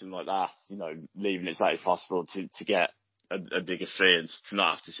doing something like that, leaving it as possible to get a bigger fee and to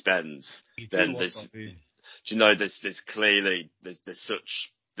not have to spend, then there's clearly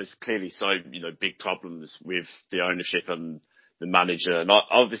so big problems with the ownership and the manager. And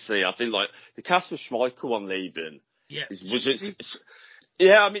obviously, I think like the Kasper Schmeichel one leaving.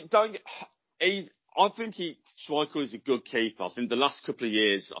 I think Schmeichel is a good keeper. I think the last couple of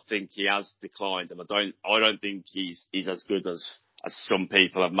years, I think he has declined, and I don't think he's as good as some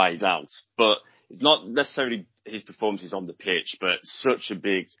people have made out. But it's not necessarily his performances on the pitch, but such a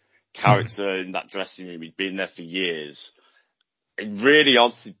big character in that dressing room. He's been there for years. It really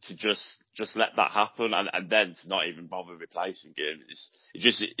honestly to just let that happen and then to not even bother replacing him.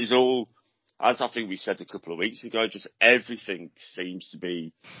 It's all. As I think we said a couple of weeks ago, just everything seems to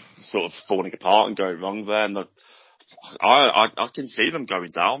be sort of falling apart and going wrong there. And I can see them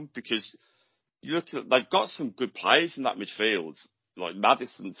going down because they've got some good players in that midfield. Like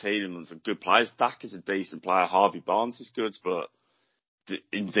Maddison, Tielemans are good players. Dak is a decent player. Harvey Barnes is good, but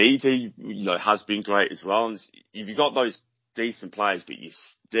indeed he has been great as well. And if you've got those decent players, but you're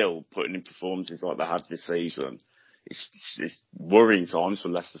still putting in performances like they had this season, it's worrying times for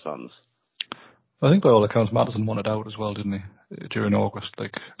Leicester fans. I think by all accounts, Maddison wanted out as well, didn't he? During August,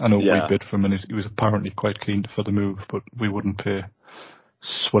 I know we bid for him, and he was apparently quite keen for the move, but we wouldn't pay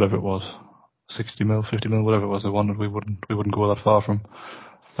whatever it was, 60 mil, 50 mil, whatever it was they wanted. We wouldn't go that far from.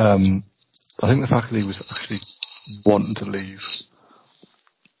 I think the fact that he was actually wanting to leave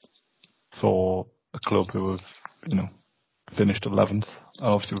for a club who have, finished 11th.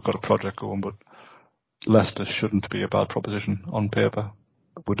 Obviously, we've got a project going, but Leicester shouldn't be a bad proposition on paper.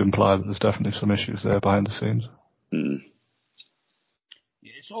 Would imply that there's definitely some issues there behind the scenes.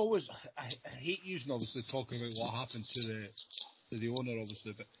 Yeah, it's always I hate using obviously talking about what happened to the owner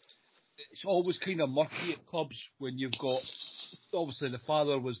obviously, but it's always kind of murky at clubs when you've got obviously the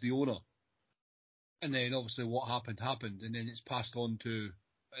father was the owner, and then obviously what happened, and then it's passed on to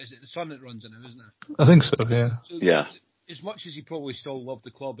is it the son that runs it now, isn't it? I think so. Yeah. So as much as he probably still loved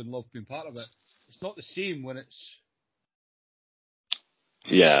the club and loved being part of it, it's not the same when it's.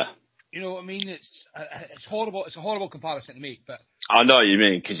 Yeah. You know what I mean? It's horrible. It's a horrible comparison to make, but I know what you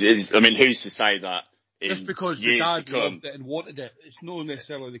mean because who's to say that? Just because the dad loved it and wanted it, it's not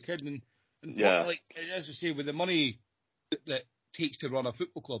necessarily the kid. And like as I say, with the money that takes to run a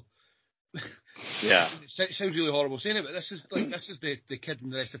football club, it sounds really horrible saying it, but this is the kid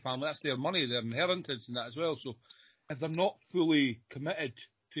and the rest of the family. That's their money, their inheritance, and that as well. So if they're not fully committed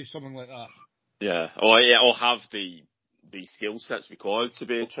to something like that, or have the skill sets required to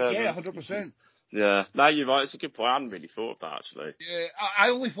be a chairman. Yeah, 100%. Yeah, no, you're right. It's a good point. I hadn't really thought of that actually. Yeah, I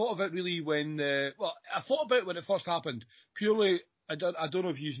only thought of it really when I thought about it when it first happened. Purely, I don't know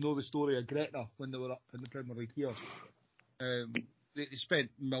if you know the story of Gretna when they were up in the Premier League here. They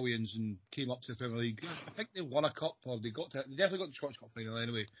spent millions and came up to the Premier League. I think they won a cup, or they definitely got the Scottish Cup final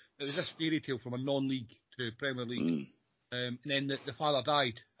anyway. It was this fairy tale from a non-league to Premier League. And then the father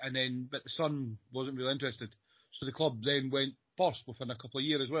died, but the son wasn't really interested. So the club then went bust within a couple of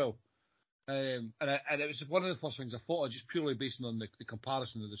years as well. And it was one of the first things I thought of, just purely based on the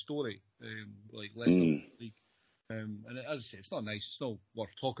comparison of the story, like Leicester League. And as I say, it's not nice. It's not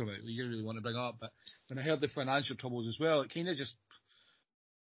worth talking about. You don't really want to bring it up. But when I heard the financial troubles as well, it kind of just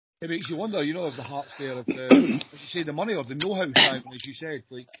it makes you wonder, if the heart's there, of as you say, the money or the know-how, Simon, as you said.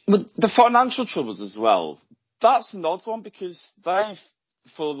 But the financial troubles as well. That's an odd one because they've,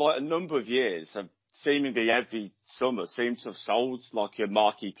 for like a number of years, have seemingly every summer seem to have sold like a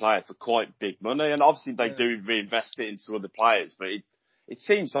marquee player for quite big money, and obviously they do reinvest it into other players, but it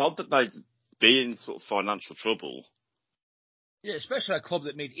seems odd that they'd be in sort of financial trouble. Yeah, especially a club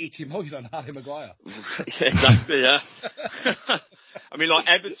that made 80 million on Harry Maguire. Exactly, yeah. I mean, like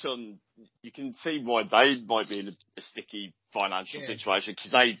Everton, you can see why they might be in a sticky financial situation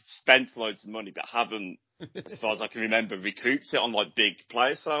because they spent loads of money but haven't, as far as I can remember, recouped it on like big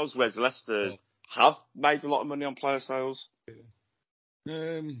player sales, whereas Leicester have made a lot of money on player sales.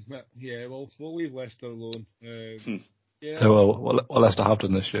 We'll leave Leicester alone. What Leicester have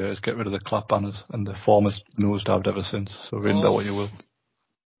done this year is get rid of the clap banners, and the form has nosedived ever since. So read that what you will.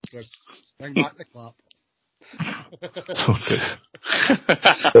 Bring back the clap.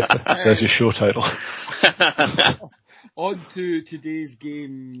 There's your show title. On to today's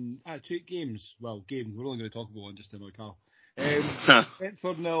game. Two games. Well, games. We're only going to talk about one just now, Carl.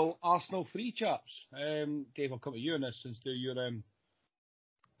 Brentford 0, Arsenal 3, chaps. Dave, I'll come to you on this since you're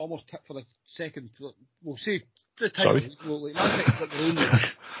almost tipped for the second. We'll say the title. Sorry? Well, like, Man City's got their own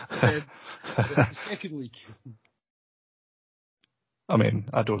league. The second league. I mean,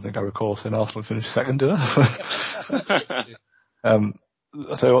 I don't think I recall saying Arsenal finished second, did I? I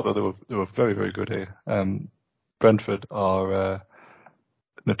tell you what, though, they were very, very good here. Brentford are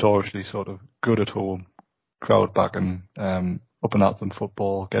notoriously sort of good at home, crowd backing, up and at them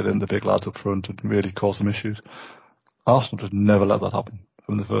football, get in the big lads up front and really cause some issues. Arsenal just never let that happen.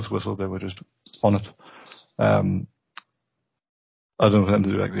 From the first whistle, they were just on it. I don't know if it had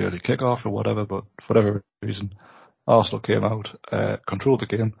to do like the early kick-off or whatever, but for whatever reason, Arsenal came out, controlled the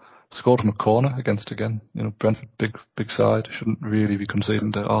game, scored from a corner against, again, Brentford, big side, shouldn't really be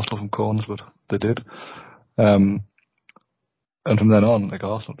conceding to Arsenal from corners, but they did. And from then on, like,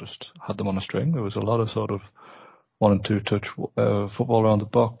 Arsenal just had them on a string. There was a lot of sort of 1 and 2 touch football around the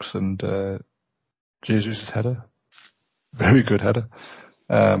box, and Jesus' header, very good header.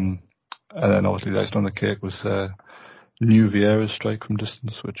 And then obviously the icing on the cake was New Vieira's strike from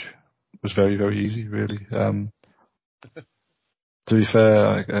distance, which was very, very easy, really. To be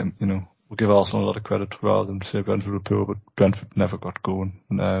fair, we'll give Arsenal a lot of credit rather than say Brentford were poor, but Brentford never got going.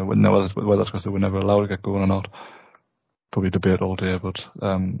 Whether that's because they were never allowed to get going or not, probably debate all day, but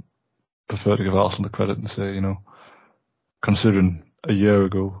prefer to give Arsenal the credit and say, considering a year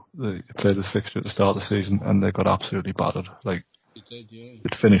ago they played this fixture at the start of the season and they got absolutely battered. Like, It did, yeah.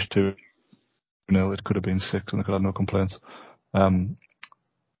 it finished 2-0, it could have been 6 and they could have no complaints.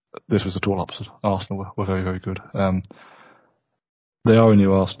 This was the total opposite. Arsenal were very, very good. They are a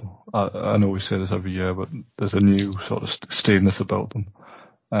new Arsenal. I know we say this every year, but there's a new sort of steadiness about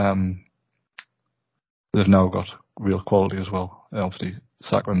them. They've now got real quality as well. Obviously,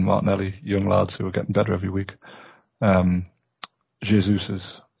 Saka and Martinelli, young lads who are getting better every week. Jesus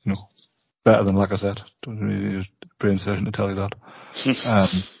is, better than Lacazette. Don't really use brain session to tell you that.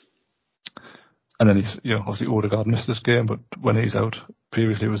 And then he's, obviously Odegaard missed this game, but when he's out,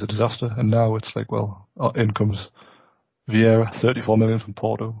 previously it was a disaster, and now it's like, well, in comes Vieira, 34 million from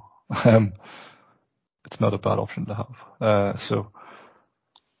Porto. It's not a bad option to have. So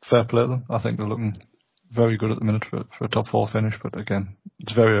fair play to them. I think they're looking very good at the minute for a top 4 finish, but again,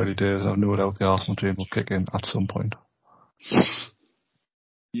 it's very early days. I've no doubt the Arsenal team will kick in at some point.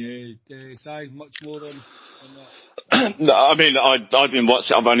 Yeah, Si, much more on that. No, I mean, I didn't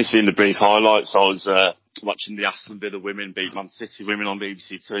watch it. I've only seen the brief highlights. I was watching the Aston Villa women beat Man City women on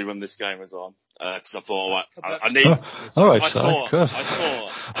BBC Two when this game was on. Because I thought I need. All right, I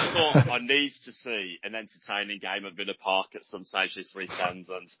thought I need to see an entertaining game at Villa Park at some stage this weekend,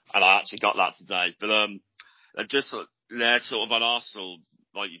 and I actually got that today. But just sort of on Arsenal,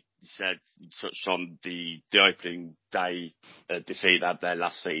 like you said, you touched on the opening day defeat they had there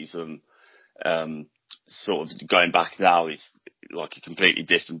last season. Sort of going back now is like a completely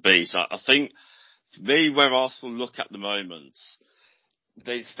different beast. I think for me, where Arsenal look at the moment,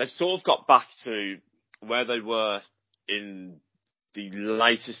 they've sort of got back to where they were in the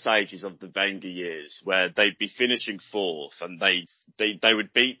later stages of the Wenger years, where they'd be finishing 4th and they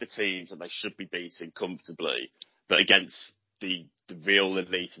would beat the teams that they should be beating comfortably, but against the real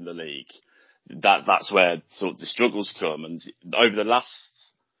elite in the league. That's where sort of the struggles come. And over the last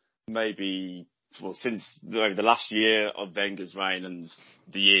since over the last year of Wenger's reign and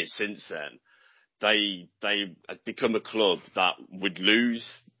the years since then, they had become a club that would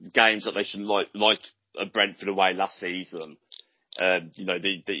lose games that they should like Brentford away last season.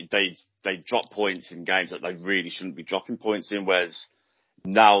 They drop points in games that they really shouldn't be dropping points in, whereas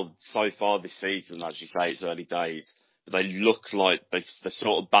now, so far this season, as you say, it's early days, but they look like they're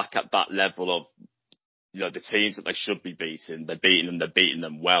sort of back at that level of, the teams that they should be beating. They're beating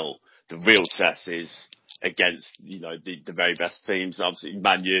them well. The real test is against, the very best teams. Obviously,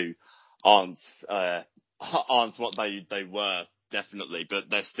 Man U aren't what they were, definitely, but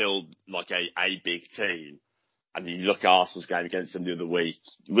they're still like a big team. And you look at Arsenal's game against them the other week,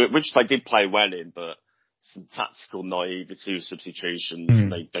 which they did play well in, but some tactical naivety with substitutions,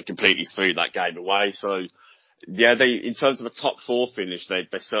 they completely threw that game away. So, yeah, in terms of a top 4 finish, they're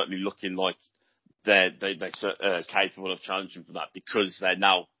certainly looking like they're capable of challenging for that, because they're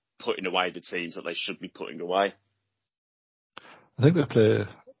now putting away the teams that they should be putting away. I think they play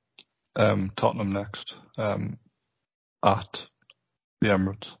Tottenham next at the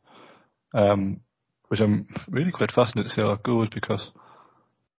Emirates, which I'm really quite fascinated to see how that goes, because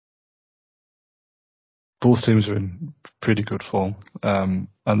both teams are in pretty good form, and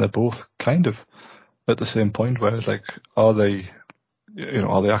they're both kind of at the same point where it's like, are they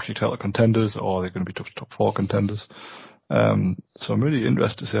actually title contenders, or are they going to be top 4 contenders? So I'm really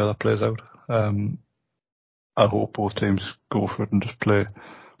interested to see how that plays out. I hope both teams go for it and just play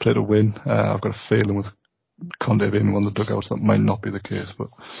play to win. I've got a feeling with Conte being one of the dugouts that might not be the case, but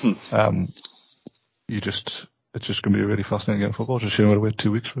it's just going to be a really fascinating game of football. Just shame I'll wait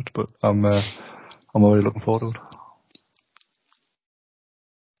 2 weeks for it, but I'm already looking forward to it.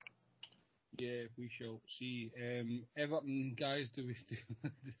 Yeah, we shall see. Everton guys, do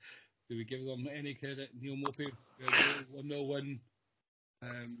we give them any credit? Neil Mopey, 1-0 win.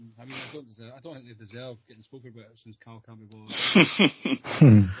 I mean, I don't think they deserve getting spoken about since Carl can't be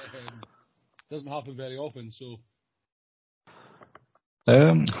bothered. Doesn't happen very often, so.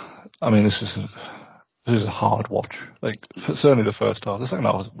 I mean, this is a hard watch. Like, certainly the first half. The second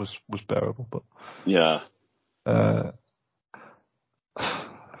half was bearable, but yeah.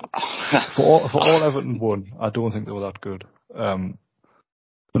 For all Everton won, I don't think they were that good.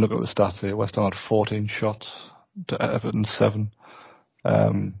 Look at the stats here. West Ham had 14 shots to Everton's 7,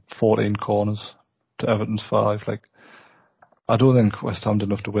 14 corners to Everton's 5. Like, I don't think West Ham did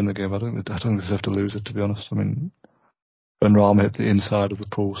enough to win the game. I don't think they deserve to lose it, to be honest. I mean, Benrahma hit the inside of the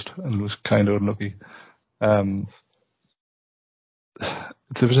post and was kind of unlucky. It's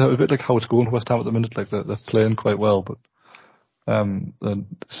a bit like how it's going to West Ham at the minute. Like, they're playing quite well, but they're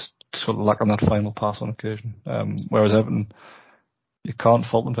sort of lacking that final pass on occasion. Whereas Everton, you can't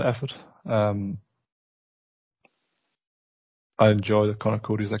fault them for effort. I enjoy that Conor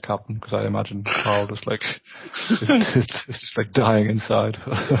Cody's their captain, because I imagine Carl just like it's just like dying inside.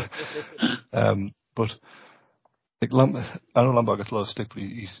 But like I know Lampard gets a lot of stick, but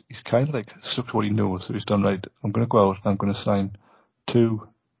he's kind of like stuck to what he knows. So he's done right. I'm going to go out and I'm going to sign 2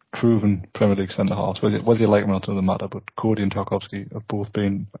 proven Premier League centre halves. Whether you like them or not doesn't matter. But Cody and Tarkowski have both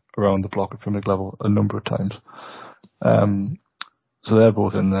been around the block at Premier League level a number of times. So they're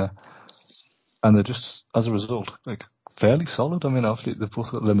both in there, and they're just, as a result, like, fairly solid. I mean, obviously they've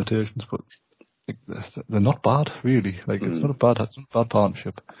both got limitations, but they're not bad, really. Like, it's not a bad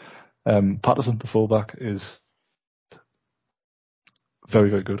partnership. Patterson, the fullback, is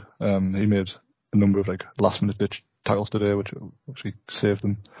very, very good. He made a number of like last-minute ditch tackles today, which actually saved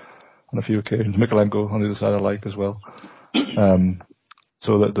them on a few occasions. Mikalenko on the other side I like as well.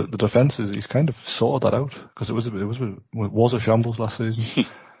 So the defence he's kind of sorted that out, because it was a shambles last season.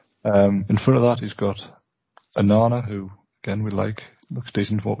 In front of that he's got Onana, who again we like, looks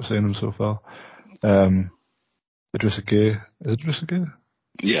decent for what we're seeing him so far. Idrissa Gueye, is it Idrissa Gueye?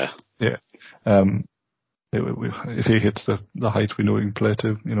 Yeah. Yeah. If he hits the height we know he can play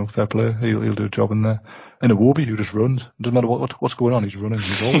to, fair play. He'll do a job in there. And Iwobi, who just runs. It doesn't matter what's going on, he's running.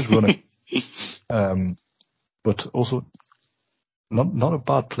 He's always running. But also not a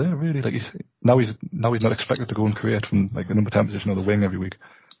bad player, really. Like, he's not expected to go and create from like the number 10 position or the wing every week.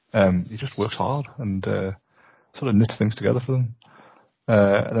 He just works hard and sort of knits things together for them.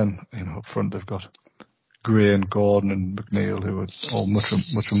 And then up front they've got Gray and Gordon and McNeil, who are all much for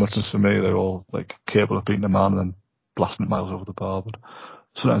me. They're all like capable of beating a man and then blasting it miles over the bar. But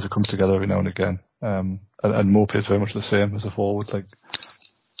sometimes it comes together every now and again. And Mopey is very much the same as a forward. Like,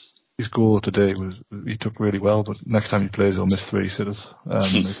 his goal today he took really well, but next time he plays he'll miss 3 sitters.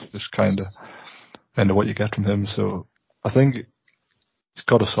 It's just kind of what you get from him. So I think he's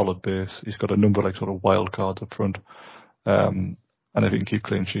got a solid base. He's got a number of like sort of wild cards up front. And if he can keep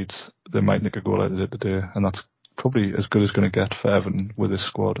clean sheets, they might nick a goal out of it today, and that's probably as good as going to get for Everton with this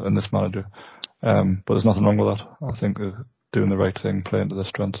squad and this manager. But there's nothing wrong with that. I think they're doing the right thing, playing to their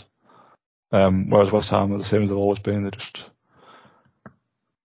strengths. Whereas West Ham are the same as they've always been. They're just,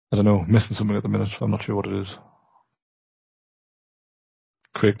 I don't know, missing something at the minute. I'm not sure what it is.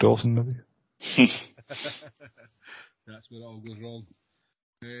 Craig Dawson, maybe? That's where it all goes wrong.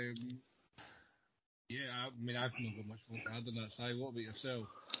 Yeah, I mean, I've not got much more to add on that side. What about yourself?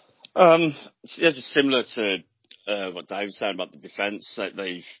 Yeah, just similar to what Dave was saying about the defence. That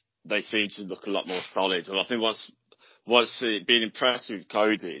they seem to look a lot more solid. And I think what's been impressive with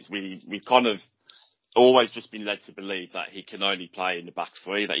Cody is we've kind of always just been led to believe that he can only play in the back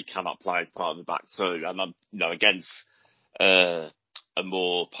 3, that he cannot play as part of the back 2. And against a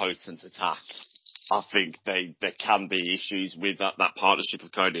more potent attack, I think there can be issues with that partnership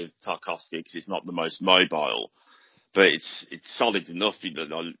of Cody and Tarkowski, because it's not the most mobile, but it's solid enough.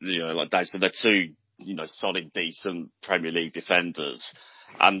 Like Dave said, they're 2 solid, decent Premier League defenders,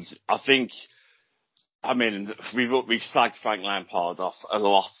 and I think, I mean, we've slagged Frank Lampard off a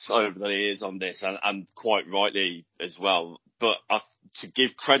lot over the years on this, and quite rightly as well. But to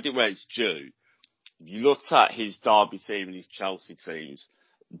give credit where it's due, if you looked at his Derby team and his Chelsea teams,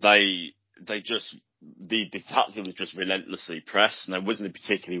 the tactic was just relentlessly press, and it wasn't a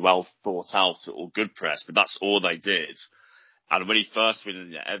particularly well thought out or good press, but that's all they did. And when he first went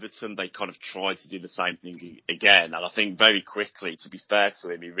in at Everton, they kind of tried to do the same thing again. And I think very quickly, to be fair to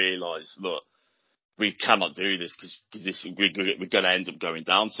him, he realised, look, we cannot do this because we're going to end up going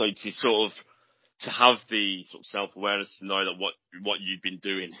down. So to have the sort of self-awareness to know that what you've been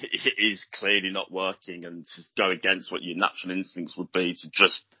doing is clearly not working, and to go against what your natural instincts would be to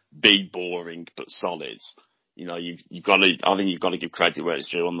just be boring but solid. You know, I think you've got to give credit where it's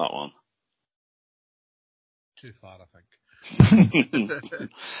due on that one. Too far, I think.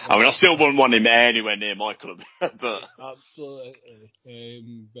 I mean, I still wouldn't want him anywhere near my club, but absolutely.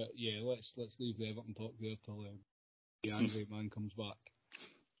 But yeah, let's leave the Everton talk there till the angry man comes back.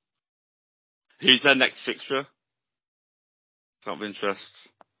 Who's their next fixture? Out of interest.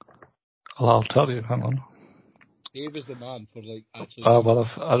 Well, I'll tell you. Hang on. Dave is the man for actually. Well,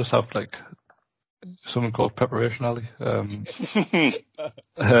 I just have someone called Preparation Alley.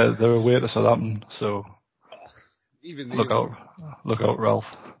 They're away to Southampton, so. Even look out, Ralph.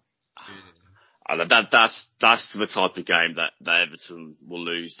 And that's the type of game that Everton will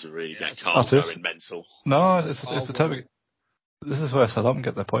lose to really get Carl going mental. No, it's the type of. This is where Southampton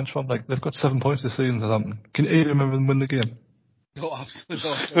get their points from. Like, they've got 7 points this season, Southampton. Can you remember them win the game? No, absolutely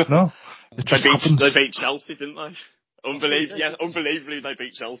not. No? They beat Chelsea, didn't they? Unbelievably, they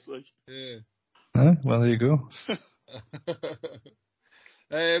beat Chelsea. Yeah. Well, there you go.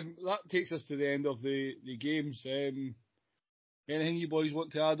 That takes us to the end of the games. Anything you boys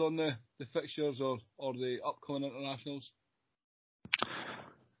want to add on the fixtures or the upcoming internationals?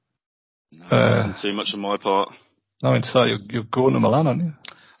 No, nothing too much on my part. I mean, so you're going to Milan, aren't you?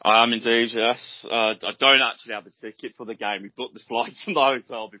 I am indeed, yes. I don't actually have a ticket for the game. We booked the flights and the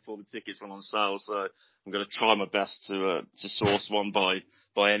hotel before the tickets went on sale, so I'm going to try my best to source one by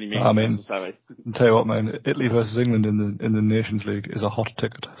any means necessary. I'll tell you what, man, Italy versus England in the Nations League is a hot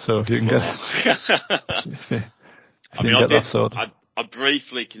ticket. So if you can get, I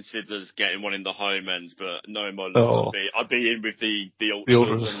briefly considered getting one in the home end, but knowing my luck, I'd be in with the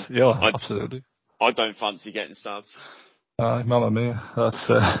ultras. Yeah, absolutely. I don't fancy getting stabbed. Mamma mia, that's.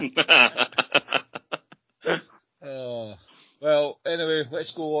 Well, anyway,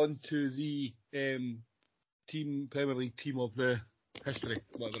 let's go on to the Premier League team of the history,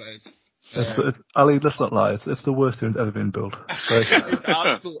 whatever it is. Ali, let's not lie. It's the worst team that's ever been built. It's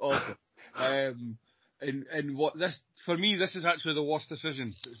absolutely awful. And what this for me, this is actually the worst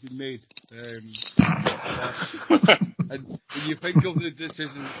decision that's been made. And when you think of the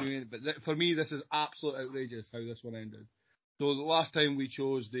decisions being made, but for me, this is absolutely outrageous how this one ended. So the last time we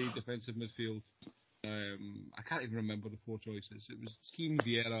chose the defensive midfield, I can't even remember the 4 choices. It was Keane,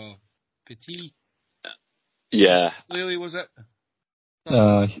 Vieira, Petit. Yeah. Lily, was it?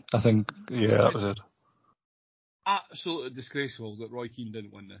 I think, that was it. Absolutely disgraceful that Roy Keane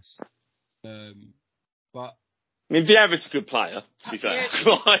didn't win this. But I mean, Vieira's a good player, to be fair.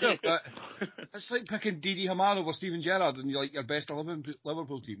 But it's like picking Didi Hamann over Steven Gerrard and your best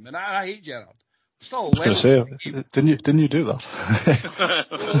Liverpool team. And I hate Gerrard. Still didn't you do that?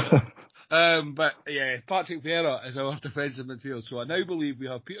 But yeah, Patrick Vieira is our defensive midfield. So I now believe we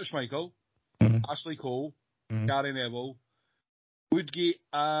have Peter Schmeichel, Ashley Cole, Gary Neville, Woodgate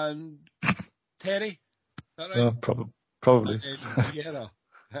and Terry. Is that right? Probably. And Vieira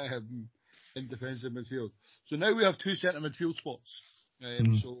in defensive midfield. So now we have 2 centre midfield spots.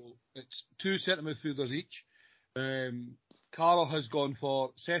 So it's 2 centre midfielders each. Carl has gone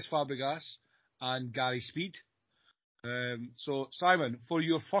for Cesc Fabregas and Gary Speed. So Simon, for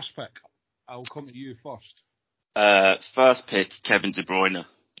your first pick, I'll come to you first. First pick, Kevin De Bruyne.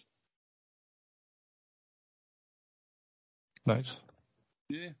 Nice.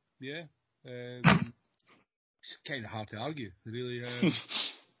 Yeah. It's kind of hard to argue, really.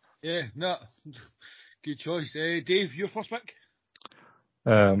 Yeah, no, good choice. Dave, your first pick?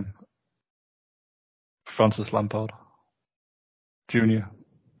 Francis Lampard Jr.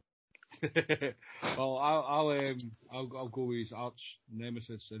 Well, I'll go with his arch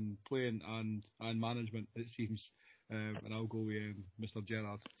nemesis in playing and management, it seems, and I'll go with Mr.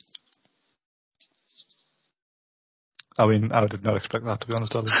 Gerrard. I mean, I did not expect that, to be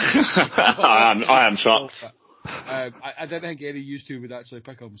honest. I am shocked. I didn't think any used to would actually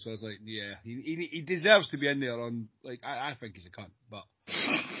pick him, so I was like, yeah, he deserves to be in there. On I think he's a cunt, but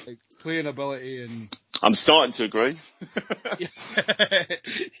playing ability and I'm starting to agree.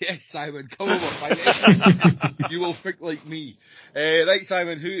 Yes, Simon, come over. You will think like me. Right,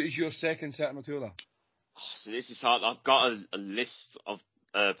 Simon, who is your second centre midfielder? So this is hard. I've got a list of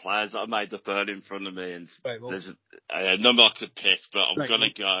players that I've made up early in front of me, and there's a number I could pick, but I'm going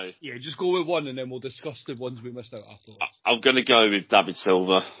to go... Yeah, just go with one and then we'll discuss the ones we missed out afterwards. I'm going to go with David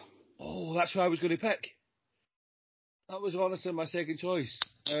Silva. Oh, that's who I was going to pick. That was honestly my second choice.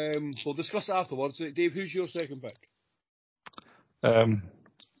 We'll discuss it afterwards. Dave, who's your second pick? Can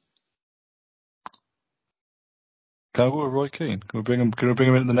I go with Roy Keane? Can we bring him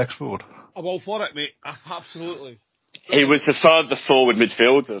into the next forward? I'm all for it, mate. Absolutely. He was the further forward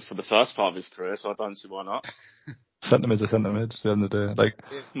midfielder for the first part of his career, so I don't see why not. Centre mids are centre mids. At the end of the day, like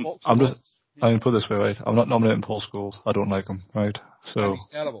I'm going to put it this way, right? I'm not nominating Paul Scholes. I don't like him, right? So and he's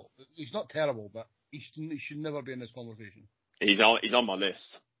terrible. He's not terrible, but he should never be in this conversation. He's on my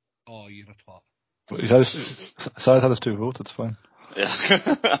list. Oh, you're a twat. but Side's had his 2 votes. It's fine. Yeah.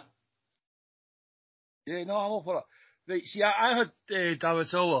 Yeah, no, I'm all for it. Right, see, I had David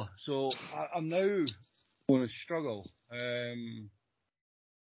Silva, so I'm now going to struggle.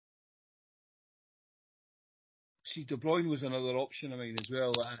 See, De Bruyne was another option of mine as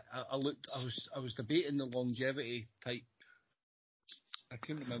well. I was debating the longevity type. I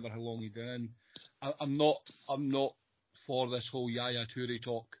couldn't remember how long he'd been in. I'm not for this whole Yaya Toure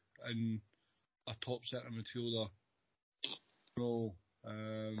talk and a top centre midfielder. No.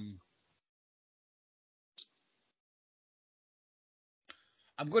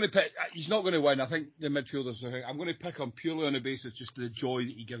 I'm going to pick. He's not going to win. I think the midfielders. I'm going to pick him purely on the basis just the joy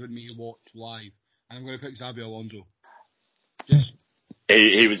that he given me to watch live. And I'm going to pick Xabi Alonso.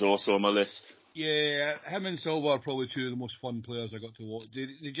 He was also on my list. Yeah, him and Silva are probably 2 of the most fun players I got to watch. They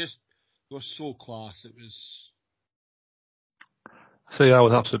were so class. It was. So yeah, I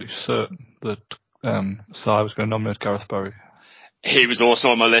was absolutely certain that Sai was going to nominate Gareth Barry. He was also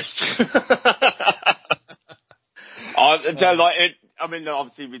on my list.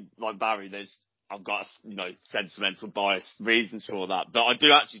 Obviously with like Barry, I've got sentimental bias reasons for that, but I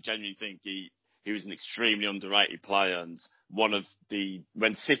do actually genuinely think he was an extremely underrated player, and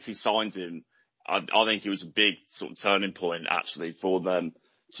when City signed him, I think he was a big sort of turning point actually for them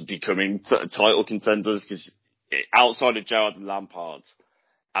to becoming title contenders, because outside of Gerrard and Lampard,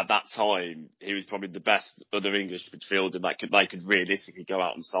 at that time he was probably the best other English midfielder they could realistically go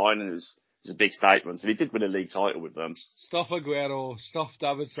out and sign, and it was a big statement, and he did win a league title with them. Stuff Aguero, stuff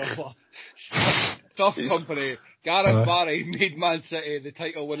David Silva, stuff company. Gareth Barry made Man City the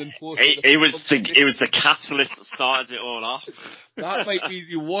title-winning force. He was the catalyst that started it all off. That might be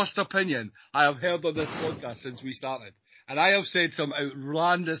the worst opinion I have heard on this podcast since we started, and I have said some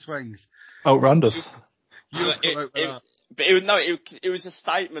outlandish things. Outlandish. It was a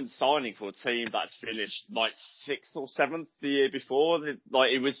statement signing for a team that finished like 6th or 7th the year before.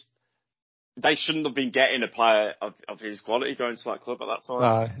 They shouldn't have been getting a player of his quality going to that club at that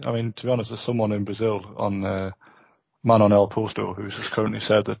time. I mean, to be honest, there's someone in Brazil on Man on El Posto who's just currently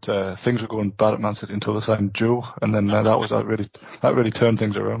said that things were going bad at Man City until they signed Joe, and then that really turned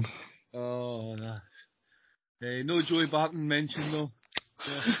things around. Oh, no. No Joey Barton mentioned though.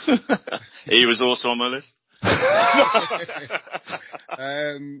 Yeah. He was also on my list. I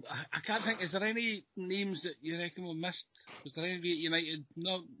can't think. Is there any names that you reckon we missed? Was there anybody at United?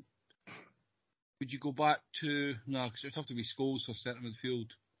 No. Would you go back to because it would have to be Scholes for centre midfield.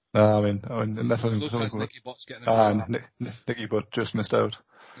 I mean, unless Nicky Butt's getting Nicky Butt just missed out.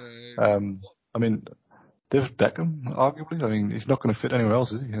 I mean, David Beckham, arguably. I mean, he's not going to fit anywhere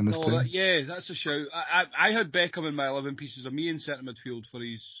else, is he? In this team? That's a shout. I had Beckham in my 11 pieces of me in centre midfield for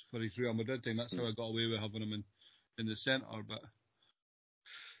his Real Madrid team. That's how I got away with having him in the centre. But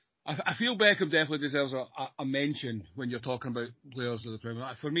I feel Beckham definitely deserves a mention when you're talking about players of the Premier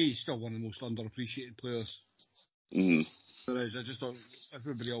League. For me, he's still one of the most underappreciated players. Mm. I just thought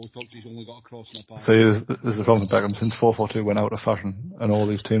everybody always talks he's only got a cross in a path. So there's the problem with Beckham. Since 4-4-2 went out of fashion and all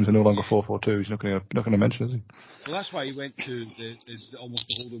these teams are no longer 4-4-2, he's not going to mention, is he? Well, that's why he went to almost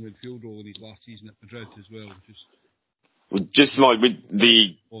the holding midfield role in his last season at Madrid as well. Just like with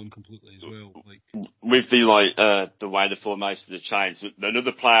the on completely as well, with the way the formation had changed.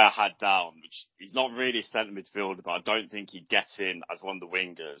 Another player I had down, which he's not really a centre midfielder, but I don't think he'd get in as one of the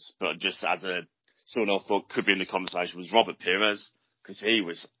wingers, but just as someone I thought could be in the conversation, was Robert Pires, because he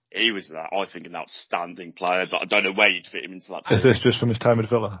was I think an outstanding player, but I don't know where you'd fit him into that team. Is this just from his time at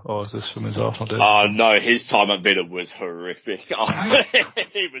Villa, or is this from his Arsenal days? No, his time at Villa was horrific.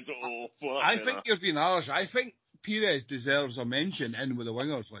 He was awful. I think you're being harsh. I think Pires deserves a mention in with the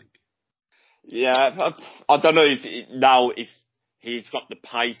wingers, Yeah, I don't know if he's got the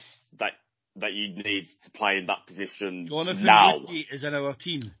pace that you need to play in that position Jonathan now. Ricky is in our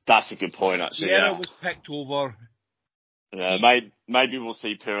team. That's a good point, actually. Vieira was picked over. Yeah, maybe we'll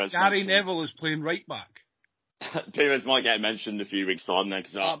see Pires. Gary Neville is playing right back. Pires might get mentioned in a few weeks' time then,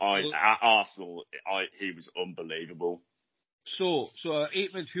 because at Arsenal, he was unbelievable. So our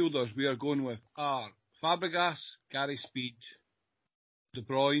 8 midfielders we are going with are Fabregas, Gary Speed, De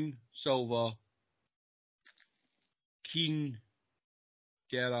Bruyne, Silva, Keane,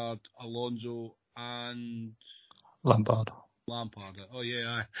 Gerrard, Alonso, and Lampard. Oh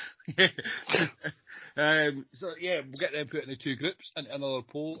yeah, so yeah, we'll get them put in the two groups into another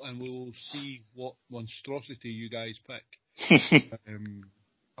poll, and we'll see what monstrosity you guys pick.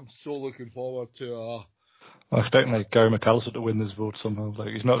 I'm so looking forward to. I'm expecting like Gary McAllister to win this vote somehow. Like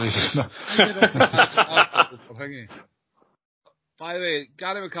he's not. By the way,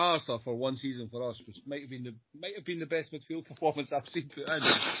 Gary McAllister for one season for us might have been the best midfield performance I've seen put in.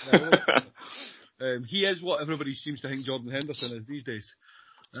 He is what everybody seems to think Jordan Henderson is these days.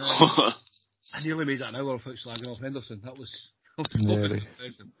 I nearly made that an hour of slagging off Henderson. That was Nearly.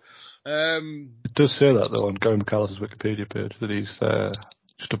 impressive. It does say that though on Gary McAllister's Wikipedia page that he's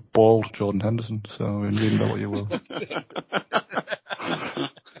just a bald Jordan Henderson. So I mean, read that what you will.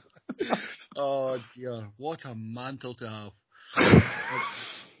 Oh dear, what a mantle to have.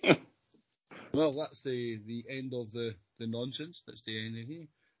 Well, that's the end of the nonsense. That's the end of here.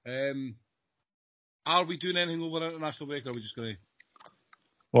 Are we doing anything over international break, or are we just going to...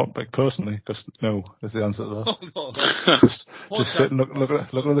 What, like personally? Because no, is the answer to that. Oh, no. Just sitting, looking at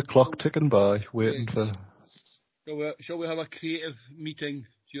the clock ticking by, waiting for... Shall we have a creative meeting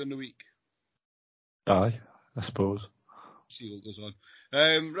during the week? Aye, I suppose. See what goes on.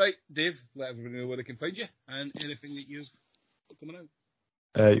 Right, Dave, let everybody know where they can find you and anything that you've got coming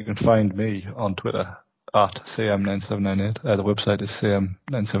out. You can find me on Twitter at CM9798. The website is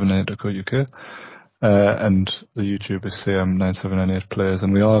cm978.co.uk. And the YouTube is CM9798 Players.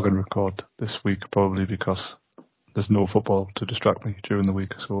 And we are going to record this week probably because there's no football to distract me during the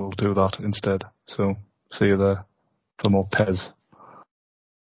week. So we'll do that instead. So see you there for more Pez.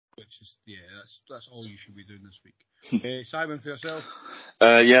 Which is, that's all you should be doing this week. Simon, for yourself?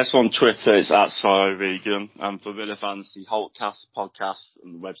 Yes, on Twitter it's at SioVegan, and for Villa fans, the Holtcast podcast,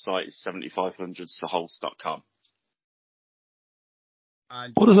 and the website is 7500toholts.com.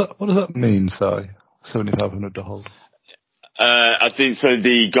 And What does that mean, Si? 7500 to hold. I think so.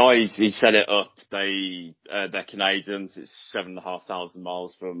 The guys who set it up, they're Canadians. It's 7,500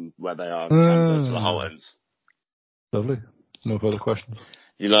 miles from where they are in Canada to the Hollands. Lovely. No further questions.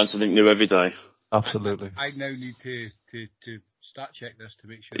 You learn something new every day. Absolutely. I now need to stat check this to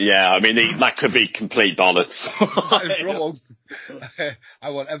make sure. Yeah, I mean that could be complete bollocks. That is wrong. I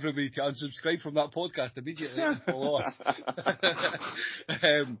want everybody to unsubscribe from that podcast immediately and follow us.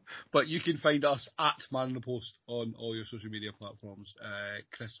 But you can find us at Man on the Post on all your social media platforms.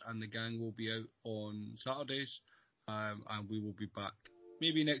 Chris and the gang will be out on Saturdays, and we will be back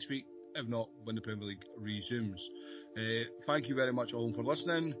maybe next week, if not when the Premier League resumes. Thank you very much all for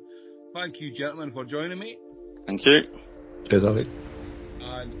listening. Thank you, gentlemen, for joining me. Thank you. Cheers, Ali.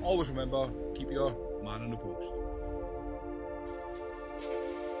 And always remember, keep your man on the post.